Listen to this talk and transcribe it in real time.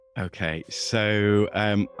Okay, so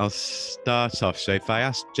I'll start off. So if I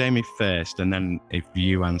ask Jamie first, and then if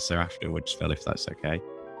you answer afterwards, Phil, if that's okay.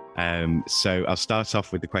 So I'll start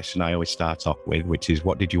off with the question I always start off with, which is,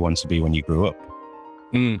 what did you want to be when you grew up?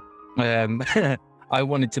 Um, I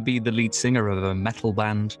wanted to be the lead singer of a metal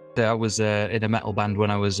band. I was in a metal band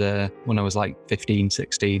when I was like 15,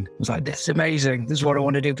 16. I was like, this is amazing. This is what I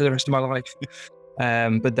want to do for the rest of my life.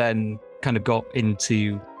 But then kind of got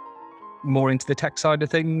more into the tech side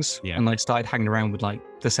of things, Yeah. and like started hanging around with like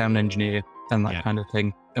the sound engineer and that Yeah. kind of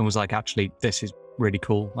thing, and was like, actually, this is really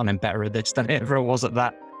cool, and I'm better at this than I ever was at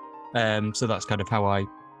that. So that's kind of how I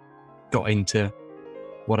got into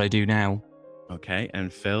what I do now. Okay,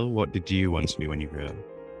 and Phil, what did you want to be when you grew up?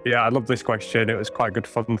 Yeah, I love this question. It was quite good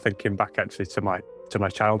fun thinking back actually to my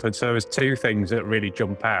childhood. So there was two things that really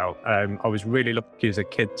jump out. I was really lucky as a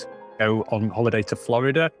kid to go on holiday to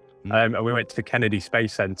Florida. And we went to the Kennedy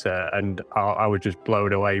Space Center, and I was just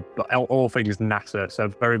blown away. All things NASA, so I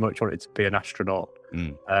very much wanted to be an astronaut.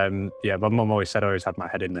 Yeah, my mum always said I always had my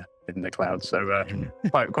head in the clouds, so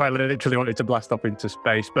quite literally wanted to blast up into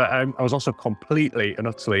space. But I was also completely and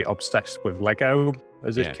utterly obsessed with Lego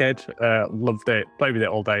as a kid. Loved it, played with it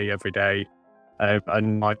all day, every day.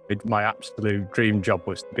 And my absolute dream job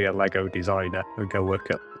was to be a Lego designer and go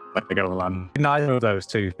work at Legoland. Neither of those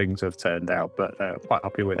two things have turned out, but quite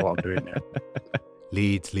happy with what I'm doing now.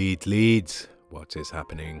 Leeds. What is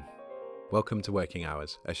happening? Welcome to Working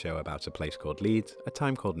Hours, a show about a place called Leeds, a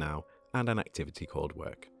time called now, and an activity called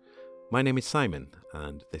work. My name is Simon,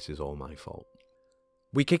 and this is all my fault.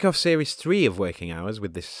 We kick off Series 3 of Working Hours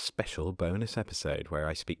with this special bonus episode where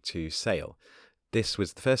I speak to Sale. This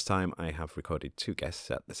was the first time I have recorded two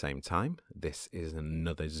guests at the same time. This is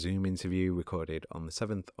another Zoom interview recorded on the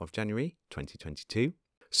 7th of January 2022.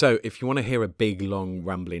 So if you want to hear a big, long,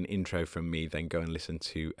 rambling intro from me, then go and listen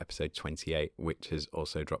to episode 28, which has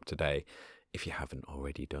also dropped today, if you haven't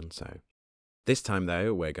already done so. This time,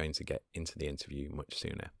 though, we're going to get into the interview much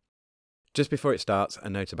sooner. Just before it starts, a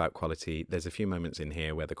note about quality. There's a few moments in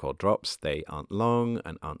here where the call drops. They aren't long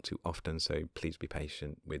and aren't too often, so please be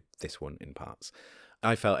patient with this one in parts.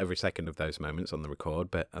 I felt every second of those moments on the record,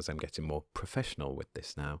 but as I'm getting more professional with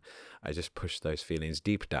this now, I just pushed those feelings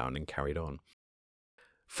deep down and carried on.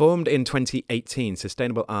 Formed in 2018,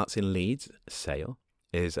 Sustainable Arts in Leeds, SAIL,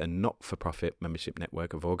 is a not-for-profit membership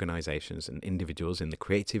network of organisations and individuals in the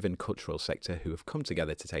creative and cultural sector who have come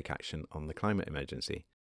together to take action on the climate emergency.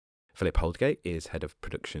 Philip Holdgate is Head of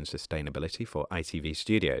Production Sustainability for ITV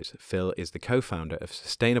Studios. Phil is the co-founder of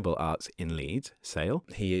Sustainable Arts in Leeds, SAIL.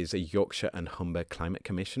 He is a Yorkshire and Humber Climate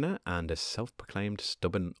Commissioner and a self-proclaimed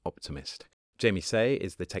stubborn optimist. Jamie Say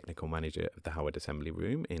is the Technical Manager of the Howard Assembly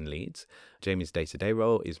Room in Leeds. Jamie's day-to-day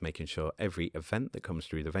role is making sure every event that comes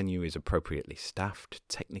through the venue is appropriately staffed,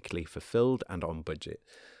 technically fulfilled and on budget.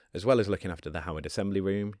 As well as looking after the Howard Assembly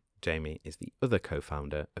Room, Jamie is the other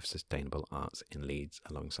co-founder of Sustainable Arts in Leeds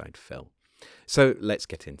alongside Phil. So let's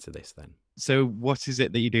get into this then. So what is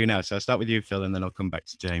it that you do now? So I'll start with you, Phil, and then I'll come back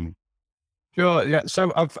to Jamie. Sure. Yeah.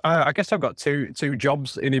 So I guess I've got two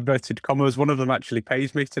jobs in inverted commas. One of them actually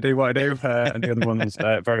pays me to do what I do, and the other one's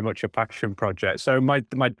very much a passion project. So my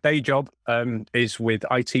day job is with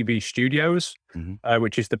ITV Studios,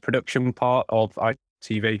 which is the production part of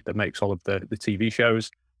ITV that makes all of the TV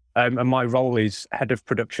shows. And my role is Head of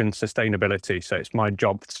Production Sustainability. So it's my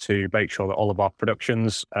job to make sure that all of our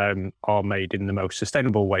productions are made in the most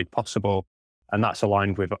sustainable way possible. And that's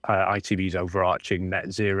aligned with ITV's overarching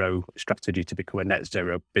net zero strategy to become a net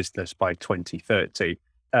zero business by 2030.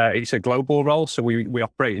 It's a global role. So we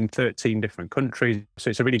operate in 13 different countries. So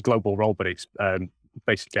it's a really global role, but it's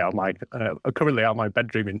basically currently out of my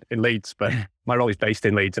bedroom in Leeds, but my role is based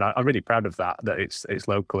in Leeds. And I'm really proud of that it's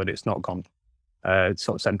local and it's not gone it's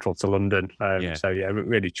sort of central to London. So yeah,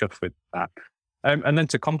 really chuffed with that. And then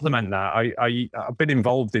to complement that, I've been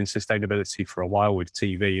involved in sustainability for a while with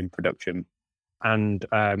TV and production. And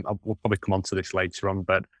we'll probably come on to this later on,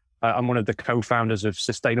 but I'm one of the co-founders of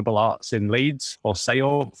Sustainable Arts in Leeds, or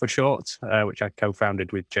SAIL for short, which I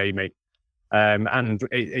co-founded with Jamie. And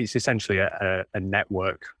it's essentially a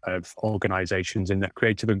network of organisations in the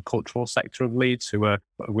creative and cultural sector of Leeds we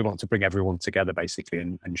want to bring everyone together basically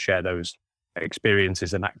and share those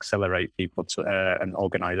experiences and accelerate people and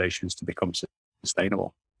organisations to become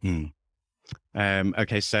sustainable.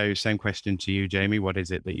 Okay, so same question to you, Jamie. What is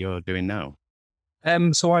it that you're doing now?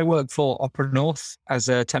 So I work for Opera North as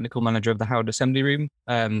a technical manager of the Howard Assembly Room.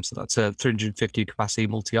 So that's a 350 capacity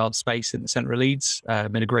multi-art space in the centre of Leeds,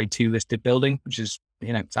 in a grade 2 listed building, which is,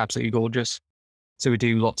 it's absolutely gorgeous. So we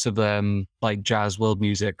do lots of like jazz, world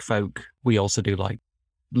music, folk. We also do like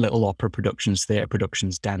little opera productions, theatre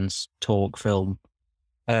productions, dance, talk, film,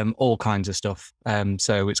 all kinds of stuff.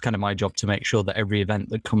 So it's kind of my job to make sure that every event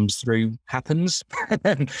that comes through happens,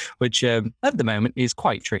 which at the moment is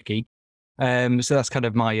quite tricky. So that's kind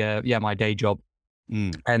of my my day job.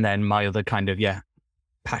 And then my other kind of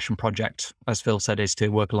passion project, as Phil said, is to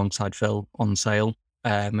work alongside Phil on Sail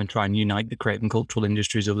and try and unite the creative and cultural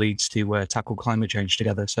industries of Leeds to tackle climate change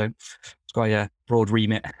together. So it's quite a broad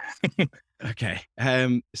remit. Okay.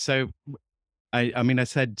 So I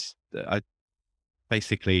said I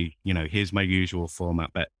basically, here's my usual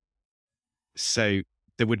format, but so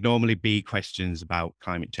there would normally be questions about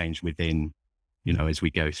climate change within, as we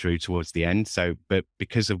go through towards the end. So, but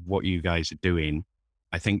because of what you guys are doing,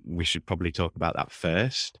 I think we should probably talk about that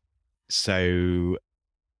first. So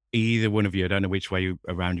either one of you, I don't know which way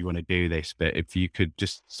around you want to do this, but if you could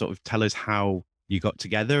just sort of tell us how you got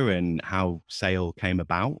together and how Sail came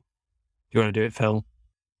about. Do you want to do it, Phil?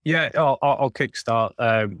 Yeah, I'll kickstart.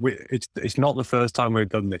 It's not the first time we've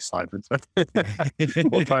done this, Simon. So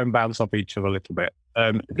we'll try and bounce off each other a little bit.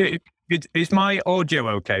 Is my audio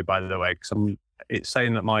okay, by the way? Because it's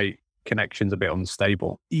saying that my connection's a bit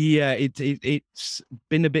unstable. Yeah, it's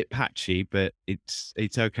been a bit patchy, but it's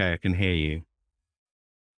okay. I can hear you.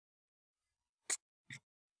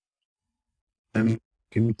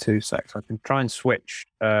 Give me 2 seconds. I can try and switch.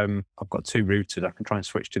 I've got 2 routers. I can try and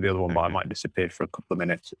switch to the other one, but I might disappear for a couple of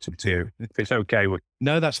minutes. It's up to you. If it's okay, we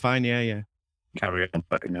No, that's fine. Yeah. carry on.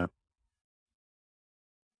 But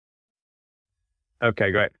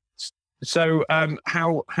Okay, great. So,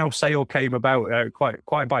 how Sail came about,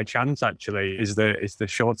 quite by chance, actually, is the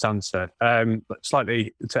short answer. But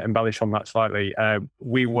slightly to embellish on that slightly,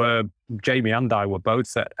 Jamie and I were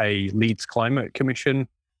both at a Leeds Climate Commission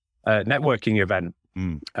networking event.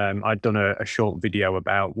 I'd done a short video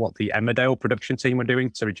about what the Emmerdale production team were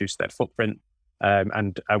doing to reduce their footprint.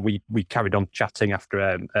 And we carried on chatting after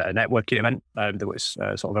a networking event. There was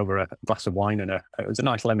sort of over a glass of wine and it was a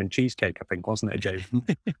nice lemon cheesecake, I think, wasn't it, James?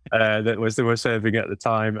 They were serving at the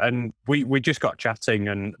time, and we just got chatting,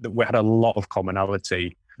 and we had a lot of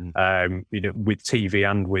commonality, with TV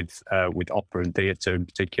and with opera and theatre in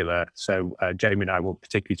particular. So Jamie and I were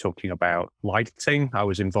particularly talking about lighting. I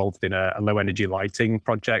was involved in a low energy lighting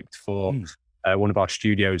project for one of our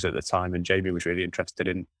studios at the time, and Jamie was really interested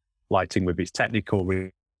in lighting with his technical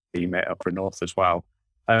remit up north as well.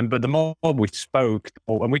 But the more we spoke,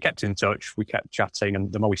 and we kept in touch, we kept chatting,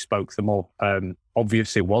 and the more we spoke, the more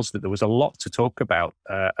obvious it was that there was a lot to talk about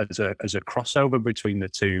as a crossover between the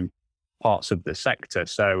two parts of the sector.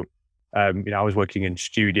 So, I was working in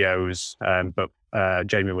studios, but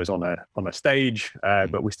Jamie was on a stage,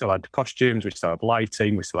 but we still had costumes, we still had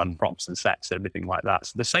lighting, we still had props and sets, everything like that.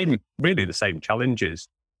 So the same challenges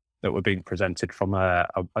that were being presented from a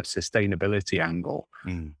sustainability angle.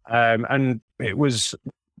 And it was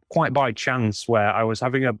quite by chance where I was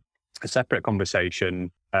having a separate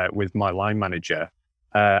conversation with my line manager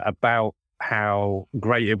about how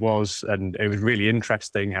great it was, and it was really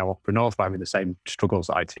interesting how Opera North were having the same struggles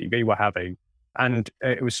that ITV were having. And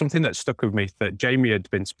it was something that stuck with me, that Jamie had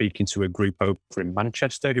been speaking to a group over in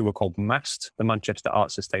Manchester who were called MAST, the Manchester Art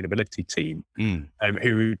Sustainability Team,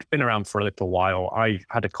 who'd been around for a little while. I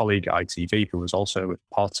had a colleague at ITV who was also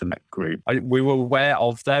part of that group. We were aware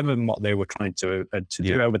of them and what they were trying to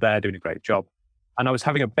do over there, doing a great job. And I was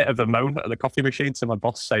having a bit of a moan at the coffee machine to my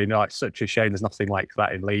boss, saying, "Oh, it's such a shame there's nothing like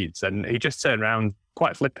that in Leeds." And he just turned around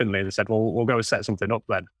quite flippantly and said, "Well, we'll go set something up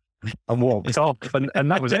then." And walked off, and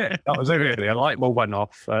that was it. That was it, really. A light bulb went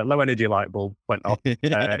off, low energy light bulb went off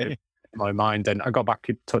in my mind. And I got back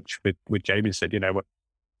in touch with Jamie and said,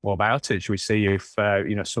 what about it? Should we see if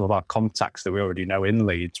some of our contacts that we already know in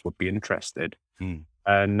Leeds would be interested? And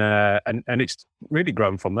it's really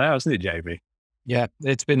grown from there, hasn't it, Jamie? Yeah,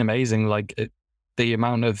 it's been amazing. The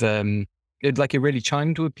amount of it really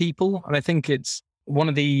chimed with people, and I think it's one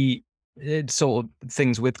of the sort of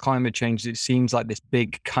things with climate change. It seems like this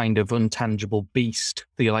big kind of untangible beast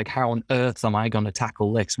that you're like, how on earth am I going to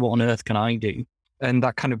tackle this? What on earth can I do? And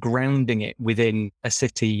that kind of grounding it within a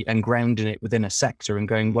city and grounding it within a sector and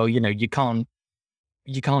going, well, you can't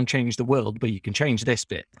change the world, but you can change this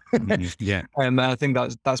bit. Yeah. And I think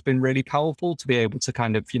that's been really powerful to be able to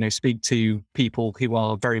kind of, speak to people who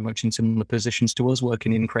are very much in similar positions to us,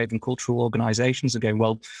 working in creative and cultural organizations, and going,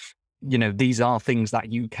 well, these are things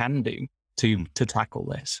that you can do to tackle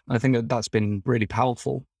this. I think that's been really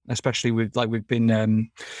powerful, especially with we've been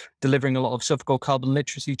delivering a lot of stuff called carbon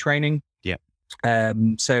literacy training. Yeah.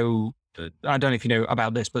 So I don't know if you know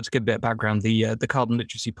about this, but to give a bit of background, the Carbon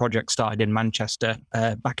Literacy Project started in Manchester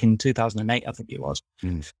back in 2008, I think it was.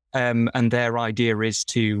 And their idea is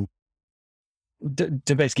to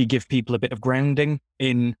basically give people a bit of grounding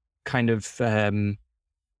in kind of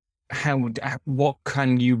what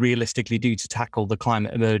can you realistically do to tackle the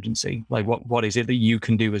climate emergency? Like what is it that you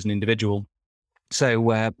can do as an individual? So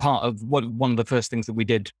one of the first things that we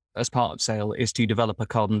did as part of SAIL is to develop a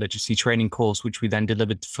carbon literacy training course, which we then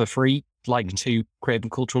delivered for free, like to creative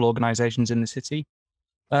and cultural organisations in the city.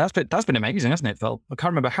 That's been amazing, hasn't it, Phil? I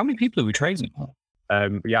can't remember how many people are we training.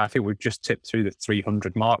 I think we've just tipped through the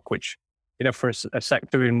 300 mark, which, for a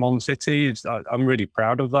sector in one city, I'm really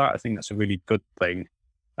proud of that. I think that's a really good thing.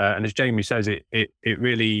 And as Jamie says, it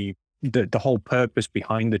really, the whole purpose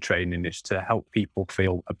behind the training is to help people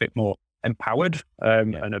feel a bit more empowered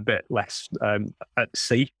and a bit less at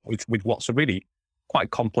sea with what's a really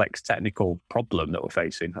quite complex technical problem that we're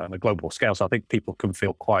facing on a global scale. So I think people can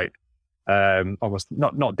feel quite almost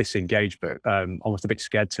not disengaged, but almost a bit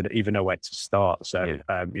scared to even know where to start. So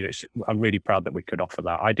I'm really proud that we could offer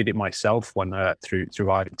that. I did it myself when through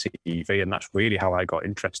ITV, and that's really how I got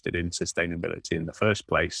interested in sustainability in the first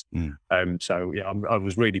place. I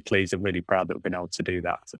was really pleased and really proud that we've been able to do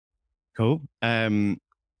that. Cool.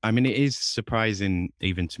 It is surprising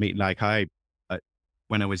even to me. Like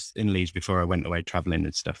when I was in Leeds before I went away traveling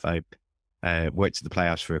and stuff, I worked at the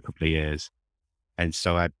Playhouse for a couple of years, and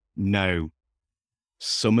so I know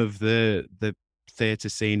some of the theatre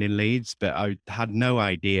scene in Leeds, but I had no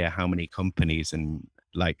idea how many companies and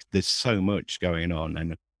like there's so much going on,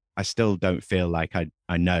 and I still don't feel like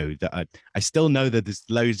I know that I still know that there's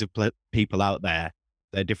loads of people out there.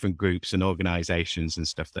 There are different groups and organizations and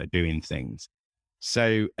stuff that are doing things.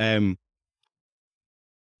 So are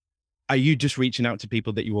you just reaching out to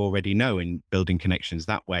people that you already know and building connections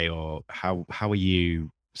that way, or how are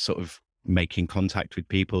you sort of making contact with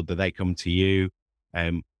people? Do they come to you?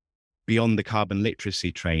 Beyond the carbon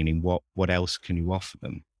literacy training, what else can you offer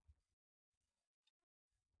them?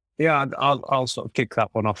 Yeah, I'll sort of kick that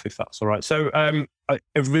one off if that's all right. So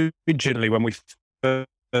originally, when we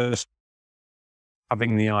first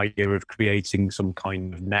having the idea of creating some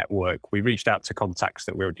kind of network, we reached out to contacts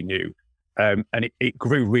that we already knew. And it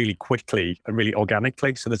grew really quickly and really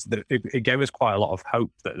organically. So it gave us quite a lot of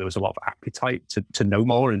hope that there was a lot of appetite to know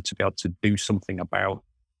more and to be able to do something about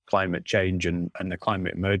climate change and the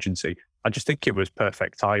climate emergency. I just think it was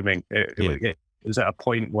perfect timing. It was at a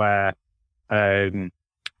point where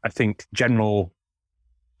I think general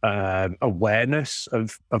awareness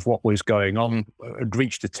of what was going on had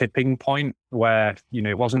reached a tipping point where,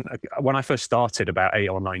 it wasn't, when I first started about 8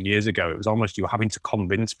 or 9 years ago, it was almost you were having to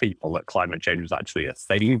convince people that climate change was actually a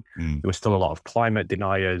thing. There was still a lot of climate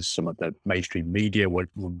deniers. Some of the mainstream media were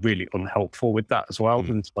really unhelpful with that as well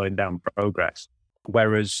and slowing down progress.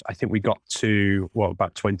 Whereas I think we got to,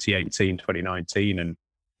 about 2018, 2019, and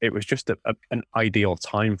it was just an ideal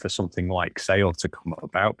time for something like SAIL to come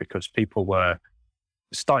about because people were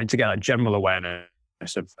starting to get that general awareness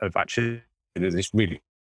of actually there's this really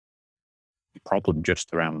problem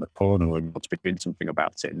just around the corner. We're able to be doing something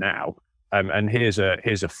about it now. And here's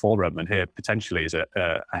a forum, and here potentially is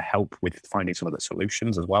a help with finding some of the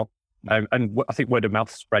solutions as well. And I think word of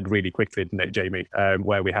mouth spread really quickly, didn't it, Jamie?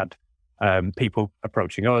 Where we had people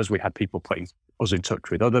approaching us, we had people putting us in touch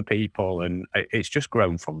with other people, and it's just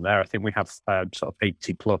grown from there. I think we have sort of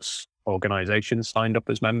 80 plus organizations signed up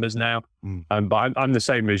as members now. But I'm the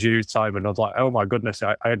same as you, Simon. I was like, oh my goodness,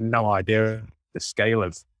 I had no idea the scale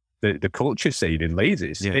of the culture scene in Leeds.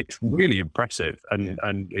 It's really impressive,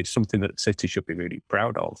 and it's something that the city should be really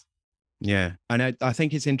proud of. Yeah. And I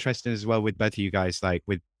think it's interesting as well with both of you guys, like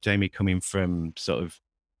with Jamie coming from sort of,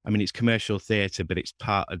 it's commercial theatre, but it's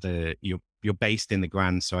part of you're based in the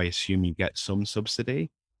Grand, so I assume you get some subsidy.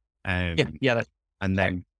 And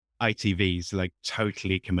then ITV's like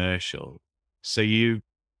totally commercial. So you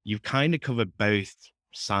kind of cover both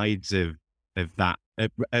sides of that,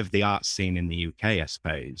 of the art scene in the UK, I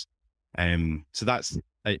suppose. So that's,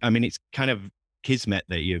 it's kind of kismet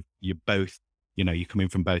that you're both, you're coming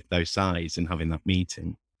from both those sides and having that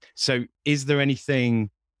meeting. So is there anything,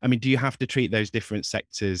 do you have to treat those different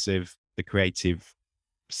sectors of the creative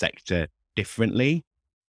sector differently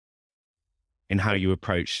in how you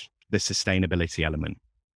approach the sustainability element?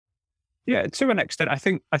 Yeah, to an extent, I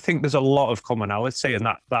think there's a lot of commonality, and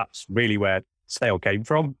that's really where SAIL came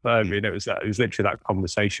from. It was literally that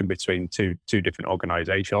conversation between two different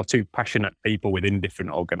organisations, or two passionate people within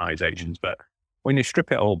different organisations. But when you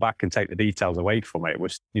strip it all back and take the details away from it,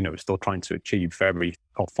 we're still trying to achieve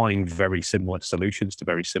find very similar solutions to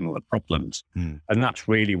very similar problems, and that's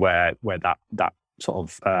really where that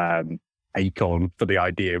sort of acorn for the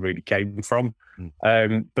idea really came from.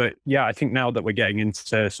 But yeah, I think now that we're getting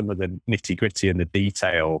into some of the nitty gritty and the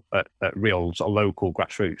detail at real sort of local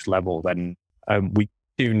grassroots level, then we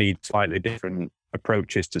do need slightly different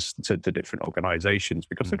approaches to different organizations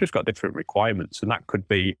because they've just got different requirements, and that could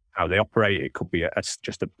be how they operate. It could be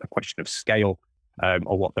just a question of scale,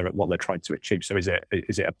 or what they're trying to achieve. So is it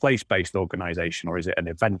a place-based organization, or is it an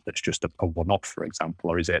event that's just a one-off, for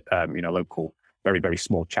example, or is it local, very, very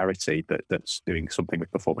small charity that's doing something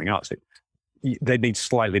with performing arts? They need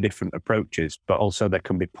slightly different approaches, but also they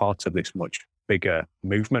can be part of this much bigger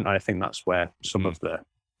movement. And I think that's where some of the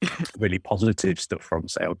really positive stuff from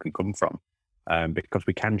SAIL can come from, because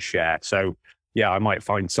we can share. So yeah, I might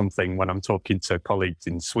find something when I'm talking to colleagues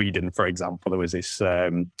in Sweden, for example. There's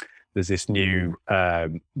this new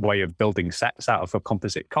way of building sets out of a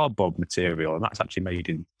composite cardboard material, and that's actually made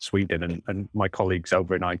in Sweden. And my colleagues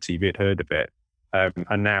over in ITV had heard of it.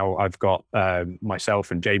 And now I've got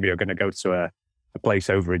myself and Jamie are going to go to a place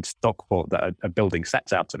over in Stockport that are building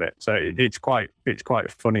sets out of it. So it's quite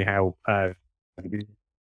funny how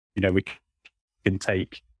we can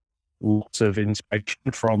take lots of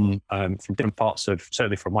inspiration from different parts of,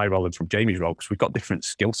 certainly from my role and from Jamie's role, because we've got different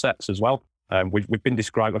skill sets as well. We've been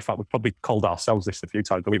described, in fact, we've probably called ourselves this a few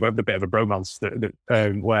times, but we've had a bit of a bromance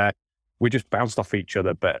where we just bounced off each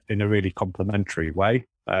other, but in a really complementary way.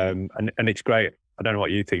 And it's great. I don't know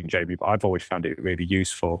what you think, Jamie, but I've always found it really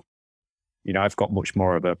useful. I've got much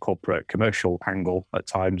more of a corporate commercial angle at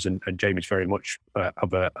times, and Jamie's very much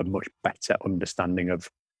of a much better understanding of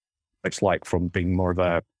what it's like from being more of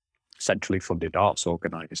a centrally funded arts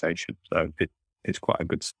organisation. So it's quite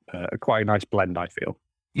quite a nice blend, I feel.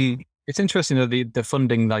 It's interesting that the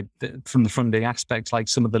funding, from the funding aspect, like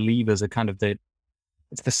some of the levers are kind of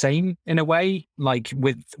it's the same in a way. Like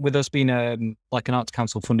with us being like an Arts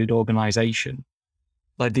Council funded organisation,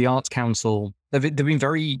 like the Arts Council, they've been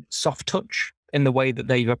very soft touch in the way that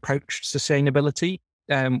they've approached sustainability,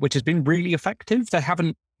 which has been really effective. They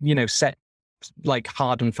haven't, set like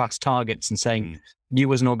hard and fast targets and saying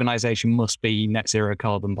you as an organization must be net zero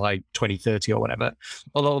carbon by 2030 or whatever.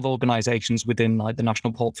 A lot of organizations within like the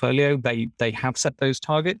national portfolio, they have set those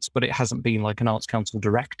targets, but it hasn't been like an Arts Council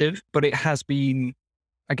directive. But it has been,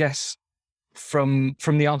 I guess, from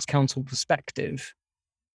the Arts Council perspective,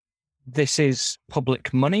 this is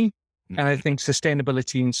public money. And I think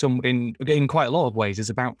sustainability in quite a lot of ways is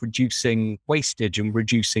about reducing wastage and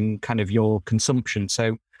reducing kind of your consumption.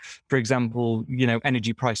 So, for example,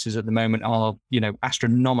 energy prices at the moment are,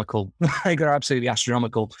 astronomical. Like they're absolutely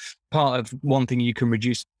astronomical. Part of one thing you can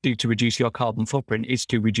do to reduce your carbon footprint is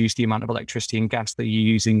to reduce the amount of electricity and gas that you're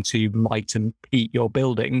using to light and heat your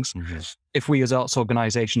buildings. Mm-hmm. If we as arts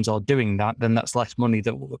organisations are doing that, then that's less money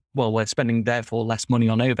we're spending, therefore less money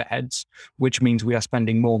on overheads, which means we are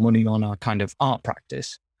spending more money on our kind of art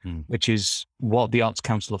practice, which is what the Arts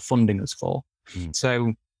Council are funding us for.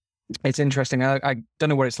 So it's interesting. I don't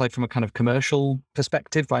know what it's like from a kind of commercial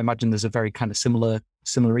perspective, but I imagine there's a very kind of similar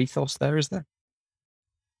ethos there, is there?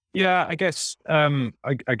 Yeah, I guess.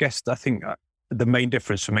 I think the main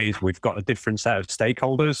difference for me is we've got a different set of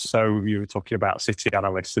stakeholders. So you were talking about city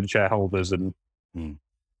analysts and shareholders and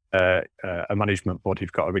a management board.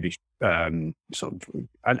 You've got a really sort of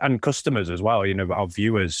and customers as well. Our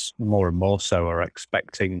viewers more and more so are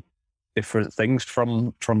expecting different things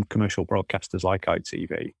from commercial broadcasters like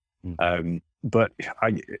ITV. But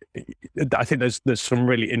I think there's some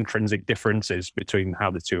really intrinsic differences between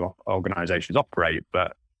how the two organisations operate.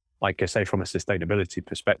 But like I say, from a sustainability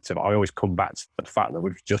perspective, I always come back to the fact that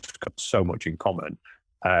we've just got so much in common.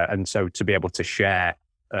 And so to be able to share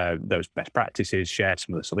those best practices, share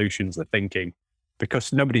some of the solutions, the thinking,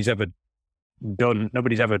 because nobody's ever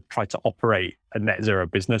tried to operate a net zero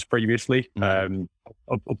business previously,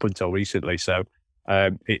 up until recently. So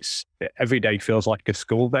it's every day feels like a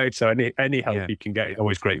school day. So any help you can get is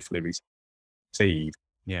always gratefully received.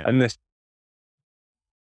 Yeah. And there's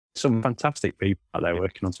some fantastic people out there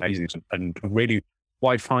working on amazing, and really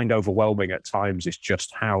what I find overwhelming at times is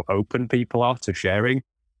just how open people are to sharing.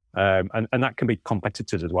 And that can be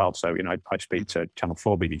competitors as well. So, I speak to Channel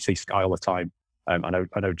 4, BBC, Sky all the time. I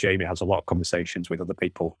know Jamie has a lot of conversations with other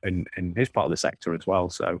people in his part of the sector as well.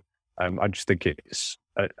 So I just think it's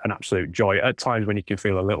an absolute joy at times when you can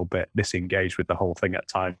feel a little bit disengaged with the whole thing at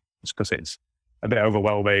times, because it's a bit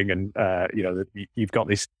overwhelming and, you've got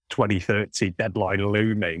this 2030 deadline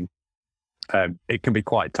looming. It can be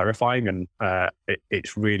quite terrifying, and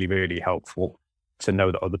it's really, really helpful to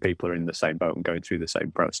know that other people are in the same boat and going through the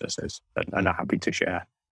same processes and are happy to share.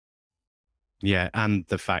 Yeah, and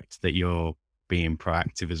the fact that you're being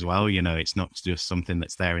proactive as well, it's not just something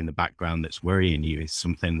that's there in the background that's worrying you, it's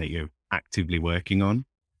something that you're actively working on.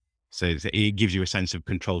 So it gives you a sense of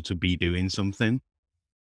control to be doing something.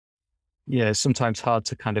 it's sometimes hard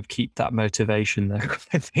to kind of keep that motivation there.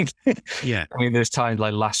 I think. Yeah. I mean, there's times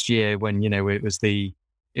like last year when,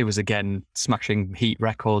 it was again smashing heat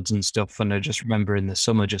records and stuff. And I just remember in the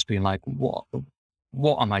summer just being like, what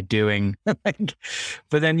am I doing? But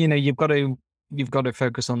then, you've got to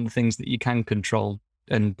focus on the things that you can control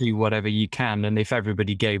and do whatever you can. And if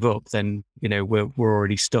everybody gave up, then, we're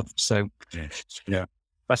already stuffed. So Yeah.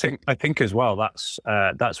 I think as well, that's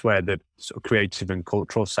where the sort of creative and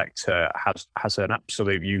cultural sector has an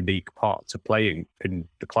absolute unique part to play in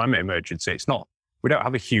the climate emergency. We don't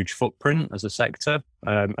have a huge footprint as a sector,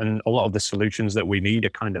 and a lot of the solutions that we need are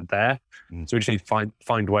kind of there. So we just need to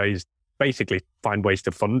find ways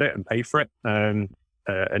to fund it and pay for it, and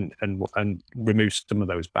remove some of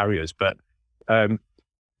those barriers. But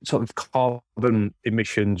sort of carbon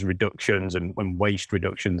emissions reductions and waste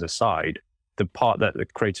reductions aside, the part that the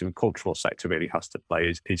creative and cultural sector really has to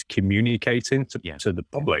play is communicating to the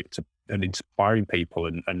public, and inspiring people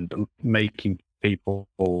and making people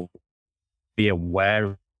be aware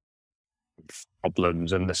of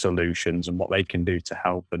problems and the solutions and what they can do to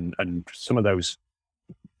help, and some of those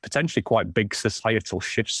potentially quite big societal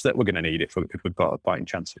shifts that we're going to need if we've got a fighting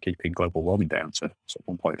chance of keeping global warming down to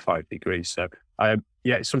 1.5 degrees. So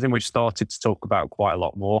it's something we've started to talk about quite a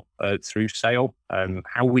lot more through SAIL.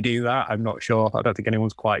 How we do that, I'm not sure. I don't think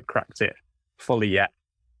anyone's quite cracked it fully yet,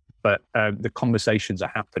 but the conversations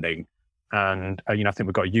are happening. And I think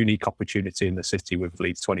we've got a unique opportunity in the city with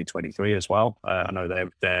Leeds 2023 as well. I know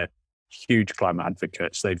they're huge climate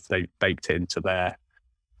advocates. They've baked it into their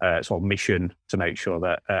sort of mission to make sure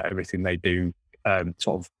that everything they do,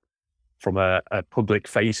 sort of from a public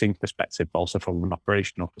facing perspective, but also from an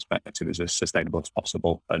operational perspective, is as sustainable as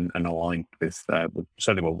possible and aligned with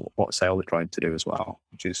certainly what SAIL are trying to do as well,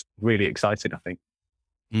 which is really exciting, I think.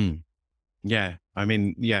 Yeah, I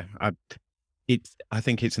mean, I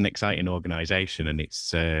think it's an exciting organisation, and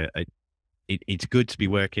it's good to be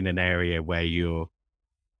working in an area where you're.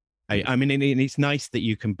 I mean, it's nice that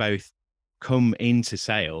you can both come into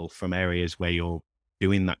SAIL from areas where you're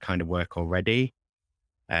doing that kind of work already.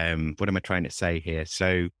 What am I trying to say here?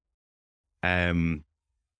 So, it'd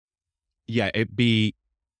be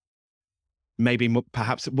maybe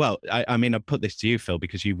perhaps. Well, I mean, I'll put this to you, Phil,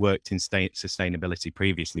 because you worked in sustainability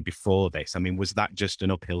previously before this. I mean, was that just an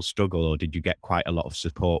uphill struggle, or did you get quite a lot of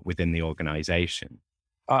support within the organisation?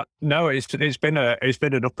 No, it's been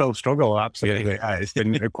an uphill struggle. Absolutely, it's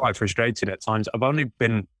been quite frustrating at times. I've only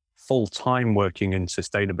been full-time working in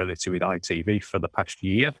sustainability with ITV for the past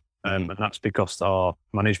year, and that's because our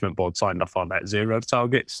management board signed off on net zero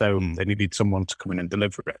target, so they needed someone to come in and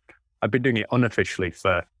deliver it. I've been doing it unofficially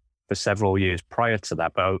for several years prior to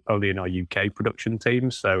that, but only in our UK production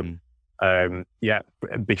team. So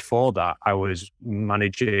before that, I was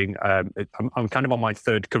managing. I'm kind of on my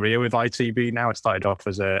third career with ITV now. I started off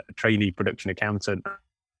as a trainee production accountant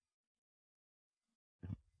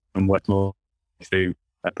and worked more through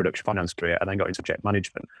a production finance career, and then got into project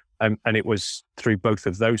management. And it was through both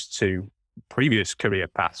of those two previous career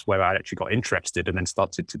paths where I actually got interested and then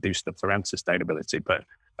started to do stuff around sustainability, but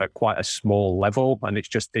at quite a small level. And it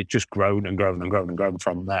just grown and grown and grown and grown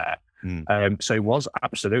from there. So it was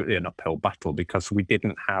absolutely an uphill battle because I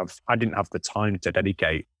didn't have the time to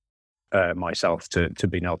dedicate myself to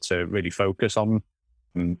being able to really focus on,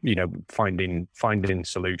 finding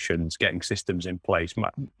solutions, getting systems in place,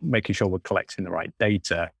 making sure we're collecting the right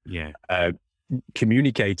data,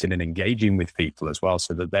 communicating and engaging with people as well,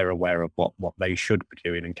 so that they're aware of what they should be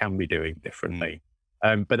doing and can be doing differently.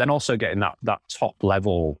 But then also getting that top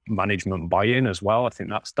level management buy-in as well. I think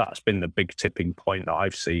that's been the big tipping point that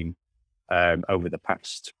I've seen over the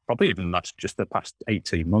past, probably even that's just the past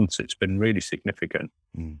 18 months. It's been really significant.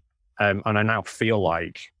 And I now feel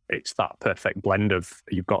like it's that perfect blend of,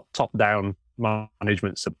 you've got top-down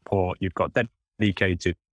management support, you've got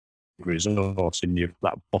dedicated resource, and you've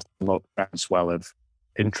that bottom-up groundswell of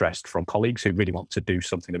interest from colleagues who really want to do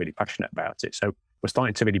something, they're really passionate about it. So we're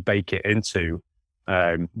starting to really bake it into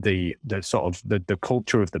the sort of the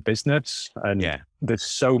culture of the business, and there's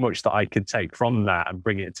so much that I can take from that and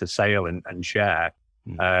bring it to SAIL and share.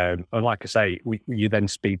 And like I say, you then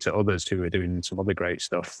speak to others who are doing some other great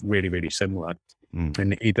stuff, really, really similar,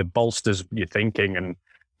 and it either bolsters your thinking and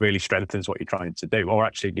really strengthens what you're trying to do, or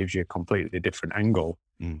actually gives you a completely different angle,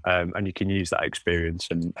 and you can use that experience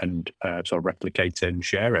and sort of replicate it and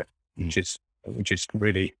share it, which is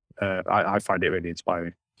really, I find it really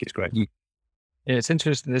inspiring. It's great. Yeah, it's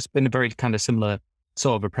interesting. There's been a very kind of similar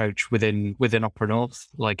sort of approach within Opera North,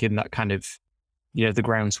 like in that kind of, the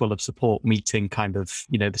groundswell of support meeting kind of,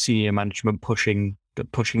 the senior management pushing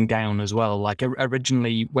pushing down as well. Like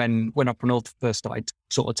originally, when Opera North first started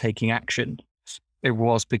sort of taking action, it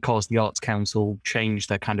was because the Arts Council changed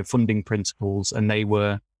their kind of funding principles, and they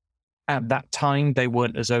were, at that time, they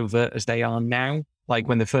weren't as overt as they are now. Like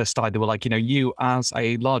when they first started, they were like, you as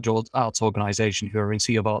a large arts organization who are in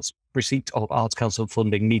receipt of Arts Council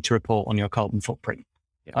funding need to report on your carbon footprint.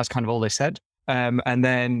 Yeah. That's kind of all they said. And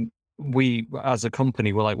then we, as a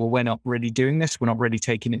company, were like, well, we're not really doing this. We're not really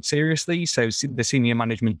taking it seriously. So the senior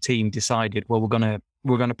management team decided, well,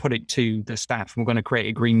 we're gonna put it to the staff. We're going to create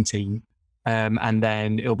a green team. And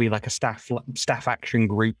then it'll be like a staff action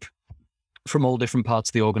group from all different parts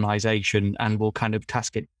of the organization, and we'll kind of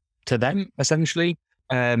task it to them essentially.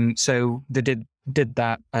 So they did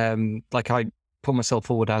that. Like I put myself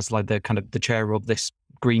forward as like the chair of this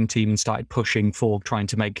green team and started pushing for trying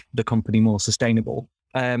to make the company more sustainable.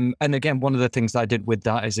 And again, one of the things that I did with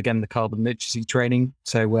that is, again, the carbon literacy training.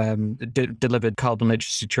 So delivered carbon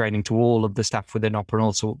literacy training to all of the staff within Opera, and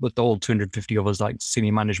also with all 250 of us, like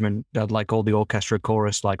senior management, like all the orchestra,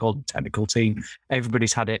 chorus, like all the technical team.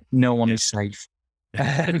 Everybody's had it. No one is safe.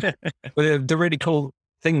 But the really cool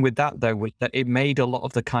thing with that, though, was that it made a lot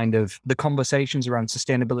of the conversations around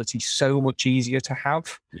sustainability so much easier to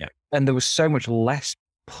have. Yeah. And there was so much less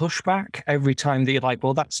pushback every time that you're like,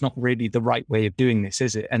 well, that's not really the right way of doing this,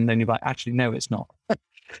 is it? And then you're like, actually, no, it's not.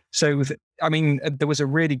 So, I mean, there was a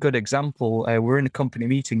really good example. We're in a company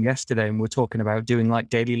meeting yesterday and we're talking about doing like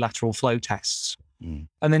daily lateral flow tests. And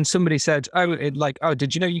then somebody said,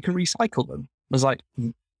 did you know you can recycle them? I was like,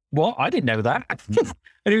 what? I didn't know that.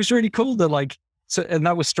 And it was really cool. And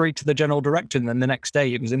that was straight to the general director. And then the next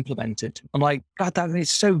day it was implemented. I'm like, God, that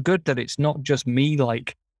is so good that it's not just me,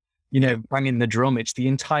 like, banging the drum. It's the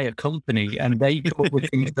entire company, and they come up with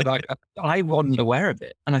things that I wasn't aware of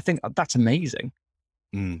it. And I think that's amazing.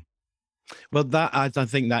 Well, I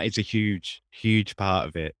think that is a huge, huge part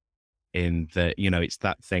of it, in that, it's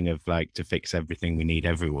that thing of like, to fix everything, we need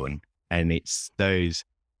everyone. And it's those,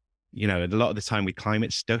 a lot of the time with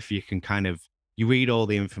climate stuff, you can you read all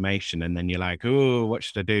the information and then you're like, oh, what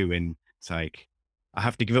should I do? And it's like, I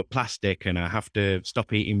have to give up plastic, and I have to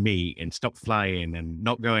stop eating meat and stop flying and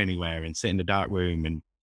not go anywhere and sit in a dark room. And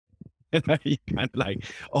you kind of like,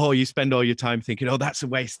 you spend all your time thinking, oh, that's a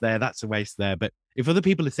waste there, that's a waste there. But if other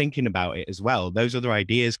people are thinking about it as well, those other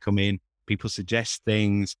ideas come in, people suggest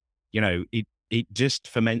things, it just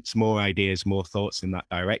foments more ideas, more thoughts in that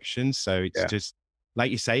direction. So it's just,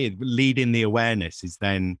 like you say, leading the awareness is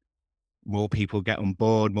then more people get on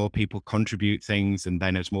board, more people contribute things. And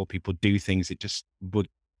then as more people do things, it just would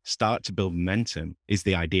start to build momentum, is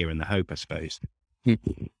the idea and the hope, I suppose.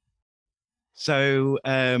 So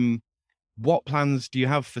what plans do you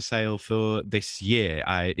have for sale for this year?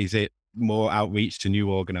 Is it more outreach to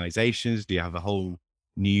new organizations? Do you have a whole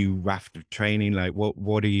new raft of training? Like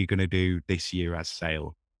what are you going to do this year as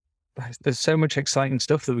sale? There's so much exciting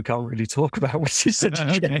stuff that we can't really talk about, which is such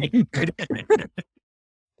a shame.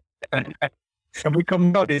 Can we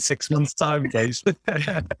come back in 6 months' time, please?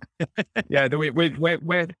 Yeah,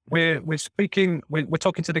 we're speaking. We're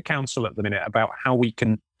talking to the council at the minute about how we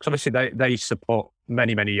can. Because obviously they support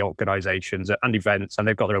many organisations and events, and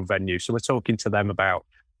they've got their own venue. So we're talking to them about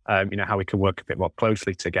how we can work a bit more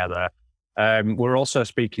closely together. We're also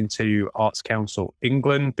speaking to Arts Council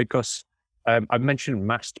England, because I've mentioned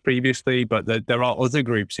MAST previously, but there are other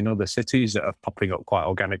groups in other cities that are popping up quite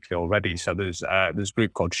organically already. So there's a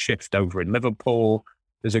group called Shift over in Liverpool.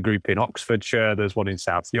 There's a group in Oxfordshire. There's one in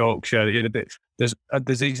South Yorkshire. There's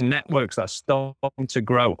these networks that are starting to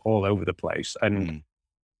grow all over the place. And,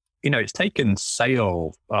 it's taken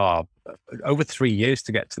Sale over 3 years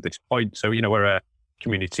to get to this point. So, we're a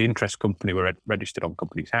community interest company. We're registered on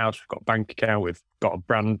Companies House. We've got a bank account. We've got a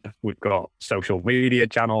brand. We've got social media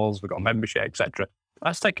channels. We've got membership, etc.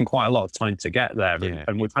 That's taken quite a lot of time to get there,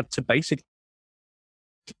 and we've had to basically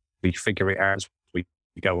figure it out as we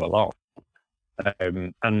go along.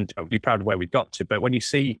 And be proud of where we've got to. But when you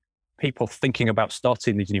see people thinking about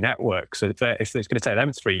starting these new networks, if it's going to take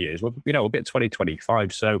them 3 years, we'll be at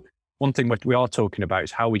 2025. So one thing we are talking about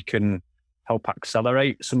is how we can help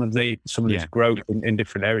accelerate some of this growth in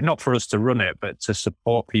different areas, not for us to run it, but to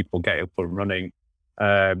support people get up and running,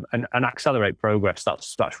 and accelerate progress.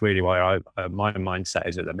 That's really why my mindset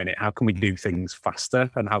is at the minute. How can we do things faster,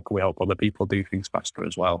 and how can we help other people do things faster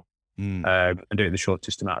as well, and do it in the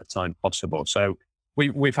shortest amount of time possible? So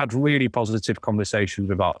we've had really positive conversations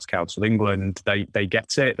with Arts Council England. They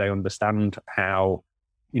get it. They understand how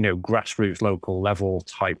grassroots, local level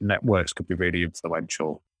type networks could be really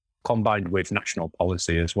influential, combined with national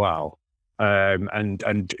policy as well.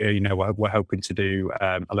 and we're hoping to do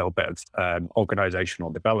a little bit of organizational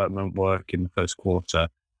development work in the first quarter.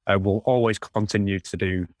 We'll always continue to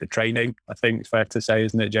do the training, I think it's fair to say,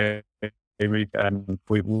 isn't it, Jamie?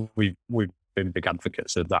 We've been big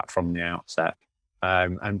advocates of that from the outset.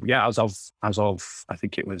 And yeah, as of I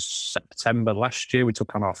think it was September last year, we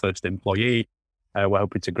took on our first employee. We're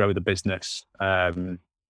hoping to grow the business. Even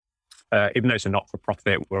though it's a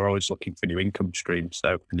not-for-profit, we're always looking for new income streams.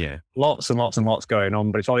 So Yeah. lots and lots and lots going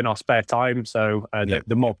on, but it's all in our spare time. So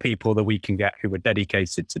the more people that we can get who are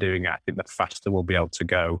dedicated to doing it, I think the faster we'll be able to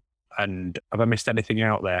go. And have I missed anything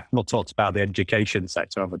out there? Not talked about the education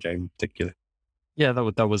sector, have I, James, in particular? Yeah,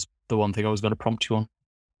 that was the one thing I was going to prompt you on.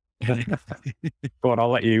 Go on, I'll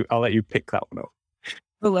let you pick that one up.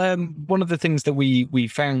 Well, one of the things that we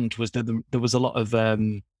found was that there was a lot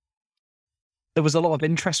of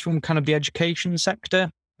interest from kind of the education sector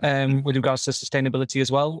with regards to sustainability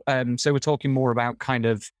as well. So we're talking more about kind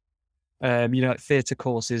of like theatre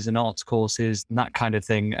courses and arts courses and that kind of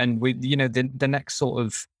thing. And we, the next sort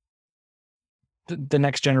of the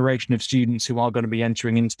next generation of students who are going to be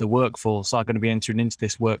entering into the workforce are going to be entering into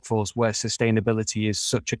this workforce where sustainability is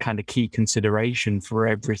such a kind of key consideration for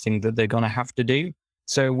everything that they're going to have to do.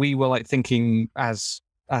 So we were like thinking as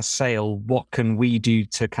Sale, what can we do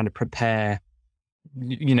to kind of prepare,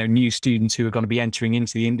 new students who are going to be entering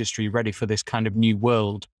into the industry ready for this kind of new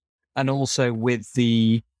world? And also with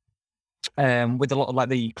a lot of like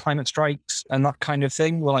the climate strikes and that kind of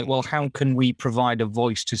thing, we're like, well, how can we provide a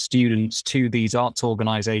voice to students, to these arts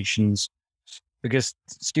organizations? Because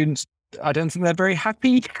students, I don't think they're very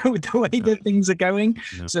happy with the way that things are going.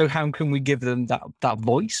 No. So how can we give them that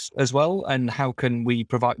voice as well? And how can we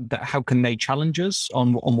provide that? How can they challenge us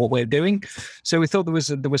on what we're doing? So we thought there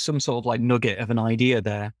was some sort of like nugget of an idea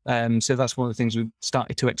there. So that's one of the things we've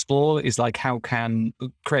started to explore is like, how can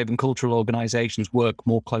creative and cultural organizations work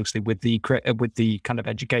more closely with the kind of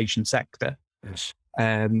education sector? Yes.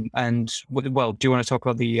 And well, do you want to talk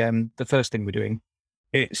about the first thing we're doing?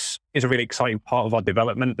 It's a really exciting part of our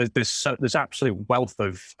development. There's absolute wealth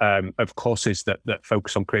of courses that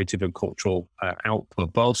focus on creative and cultural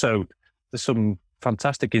output, but also there's some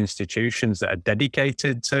fantastic institutions that are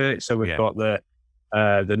dedicated to it. So we've got the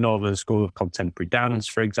Northern School of Contemporary Dance,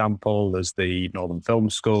 for example. There's the Northern Film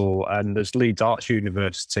School, and there's Leeds Arts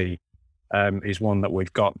University is one that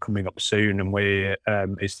we've got coming up soon. And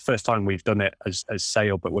it's the first time we've done it as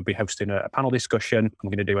Sale, but we'll be hosting a panel discussion. I'm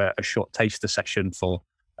going to do a short taster session for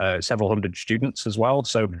several hundred students as well.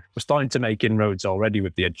 So we're starting to make inroads already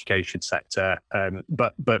with the education sector,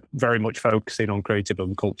 but very much focusing on creative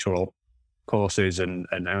and cultural courses and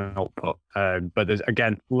output. But there's,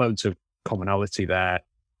 again, loads of commonality there,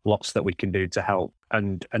 lots that we can do to help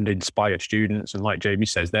and inspire students. And like Jamie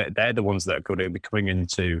says, they're the ones that are going to be coming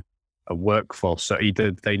into a workforce. So either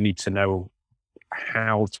they need to know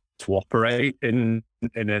how to operate in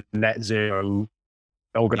a net zero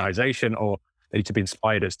organization, or they need to be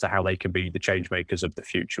inspired as to how they can be the change makers of the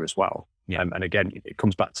future as well. And again, it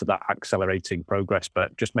comes back to that accelerating progress,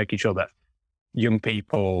 but just making sure that young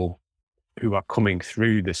people who are coming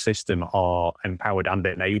through the system are empowered and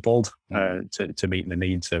enabled to meet the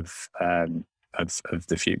needs of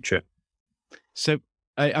the future. So,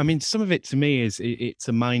 I mean, some of it to me is it's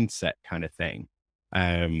a mindset kind of thing.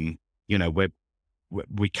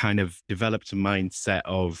 We kind of developed a mindset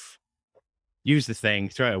of use the thing,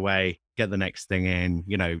 throw it away, get the next thing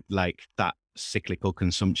in, like that cyclical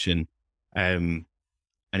consumption. And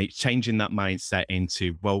it's changing that mindset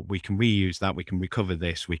into, well, we can reuse that, we can recover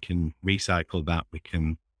this, we can recycle that, we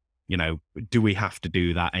can, do we have to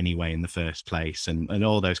do that anyway in the first place? And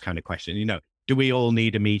all those kind of questions, do we all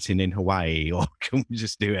need a meeting in Hawaii, or can we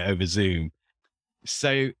just do it over Zoom?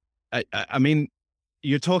 So, I mean,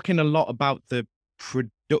 you're talking a lot about the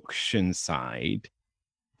production side.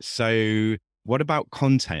 So what about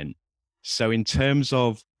content? So in terms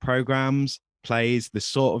of programs, plays, the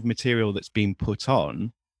sort of material that's being put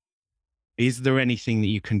on, is there anything that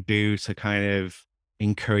you can do to kind of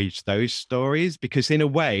encourage those stories? Because in a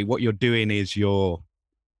way, what you're doing is you're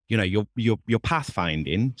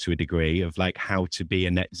pathfinding to a degree of like how to be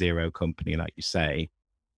a net zero company, like you say.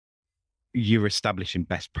 You're establishing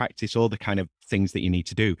best practice, all the kind of things that you need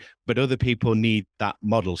to do, but other people need that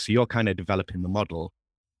model. So you're kind of developing the model.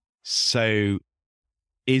 So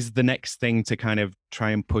is the next thing to kind of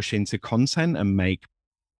try and push into content and make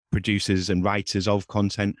producers and writers of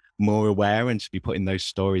content more aware and to be putting those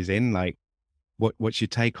stories in? Like, what's your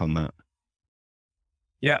take on that?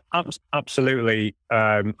 Yeah, absolutely.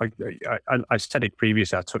 I said it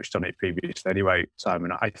previously. I touched on it previously anyway,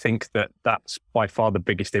 Simon. I think that that's by far the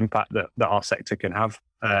biggest impact that our sector can have.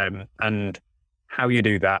 And how you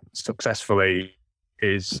do that successfully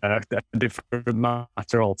is a different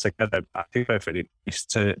matter altogether. I think perfectly is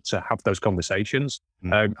to have those conversations.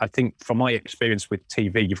 I think from my experience with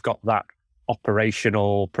TV, you've got that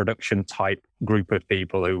operational production type group of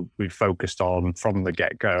people who we focused on from the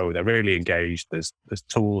get-go. They're really engaged. There's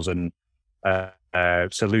tools and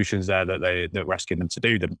solutions there that we're asking them to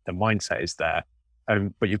do. The mindset is there,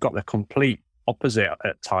 but you've got the complete opposite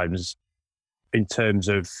at times in terms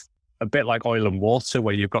of a bit like oil and water,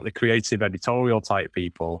 where you've got the creative editorial type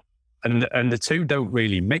people, and the two don't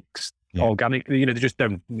really mix organically. They just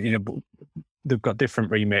don't. They've got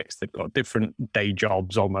different remits. They've got different day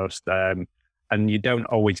jobs almost. And you don't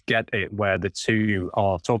always get it where the two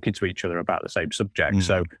are talking to each other about the same subject.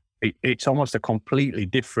 So it's almost a completely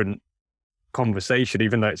different conversation,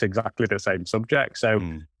 even though it's exactly the same subject. So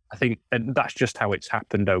I think and that's just how it's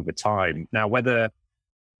happened over time. Now, whether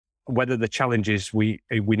the challenge is we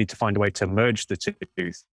need to find a way to merge the two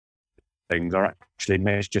things, or actually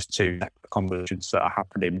merge just two conversations that are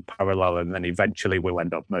happening in parallel, and then eventually we'll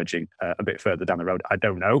end up merging a bit further down the road. I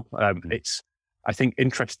don't know. I think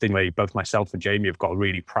interestingly, both myself and Jamie have got a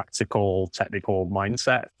really practical, technical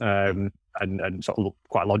mindset, and sort of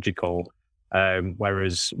quite logical.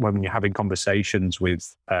 Whereas when you're having conversations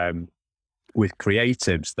with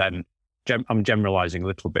creatives, then I'm generalizing a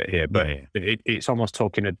little bit here, but it's almost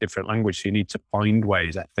talking a different language. So you need to find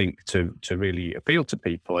ways, I think, to really appeal to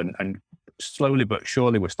people. And slowly but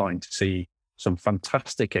surely, we're starting to see some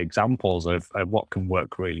fantastic examples of what can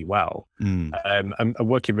work really well, and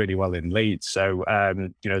working really well in Leeds. So,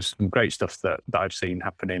 some great stuff that I've seen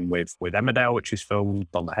happening with Emmerdale, which is filmed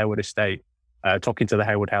on the Hayward estate. Talking to the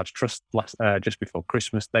Hayward House Trust just before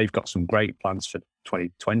Christmas, they've got some great plans for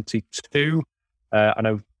 2022. I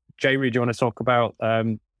know, Jamie, do you want to talk about,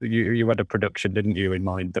 you had a production, didn't you, in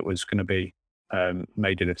mind that was going to be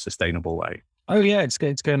made in a sustainable way? Oh yeah, it's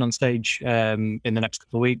going on stage in the next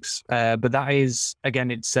couple of weeks. But that is,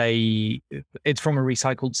 again, it's from a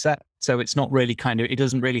recycled set, so it's not really it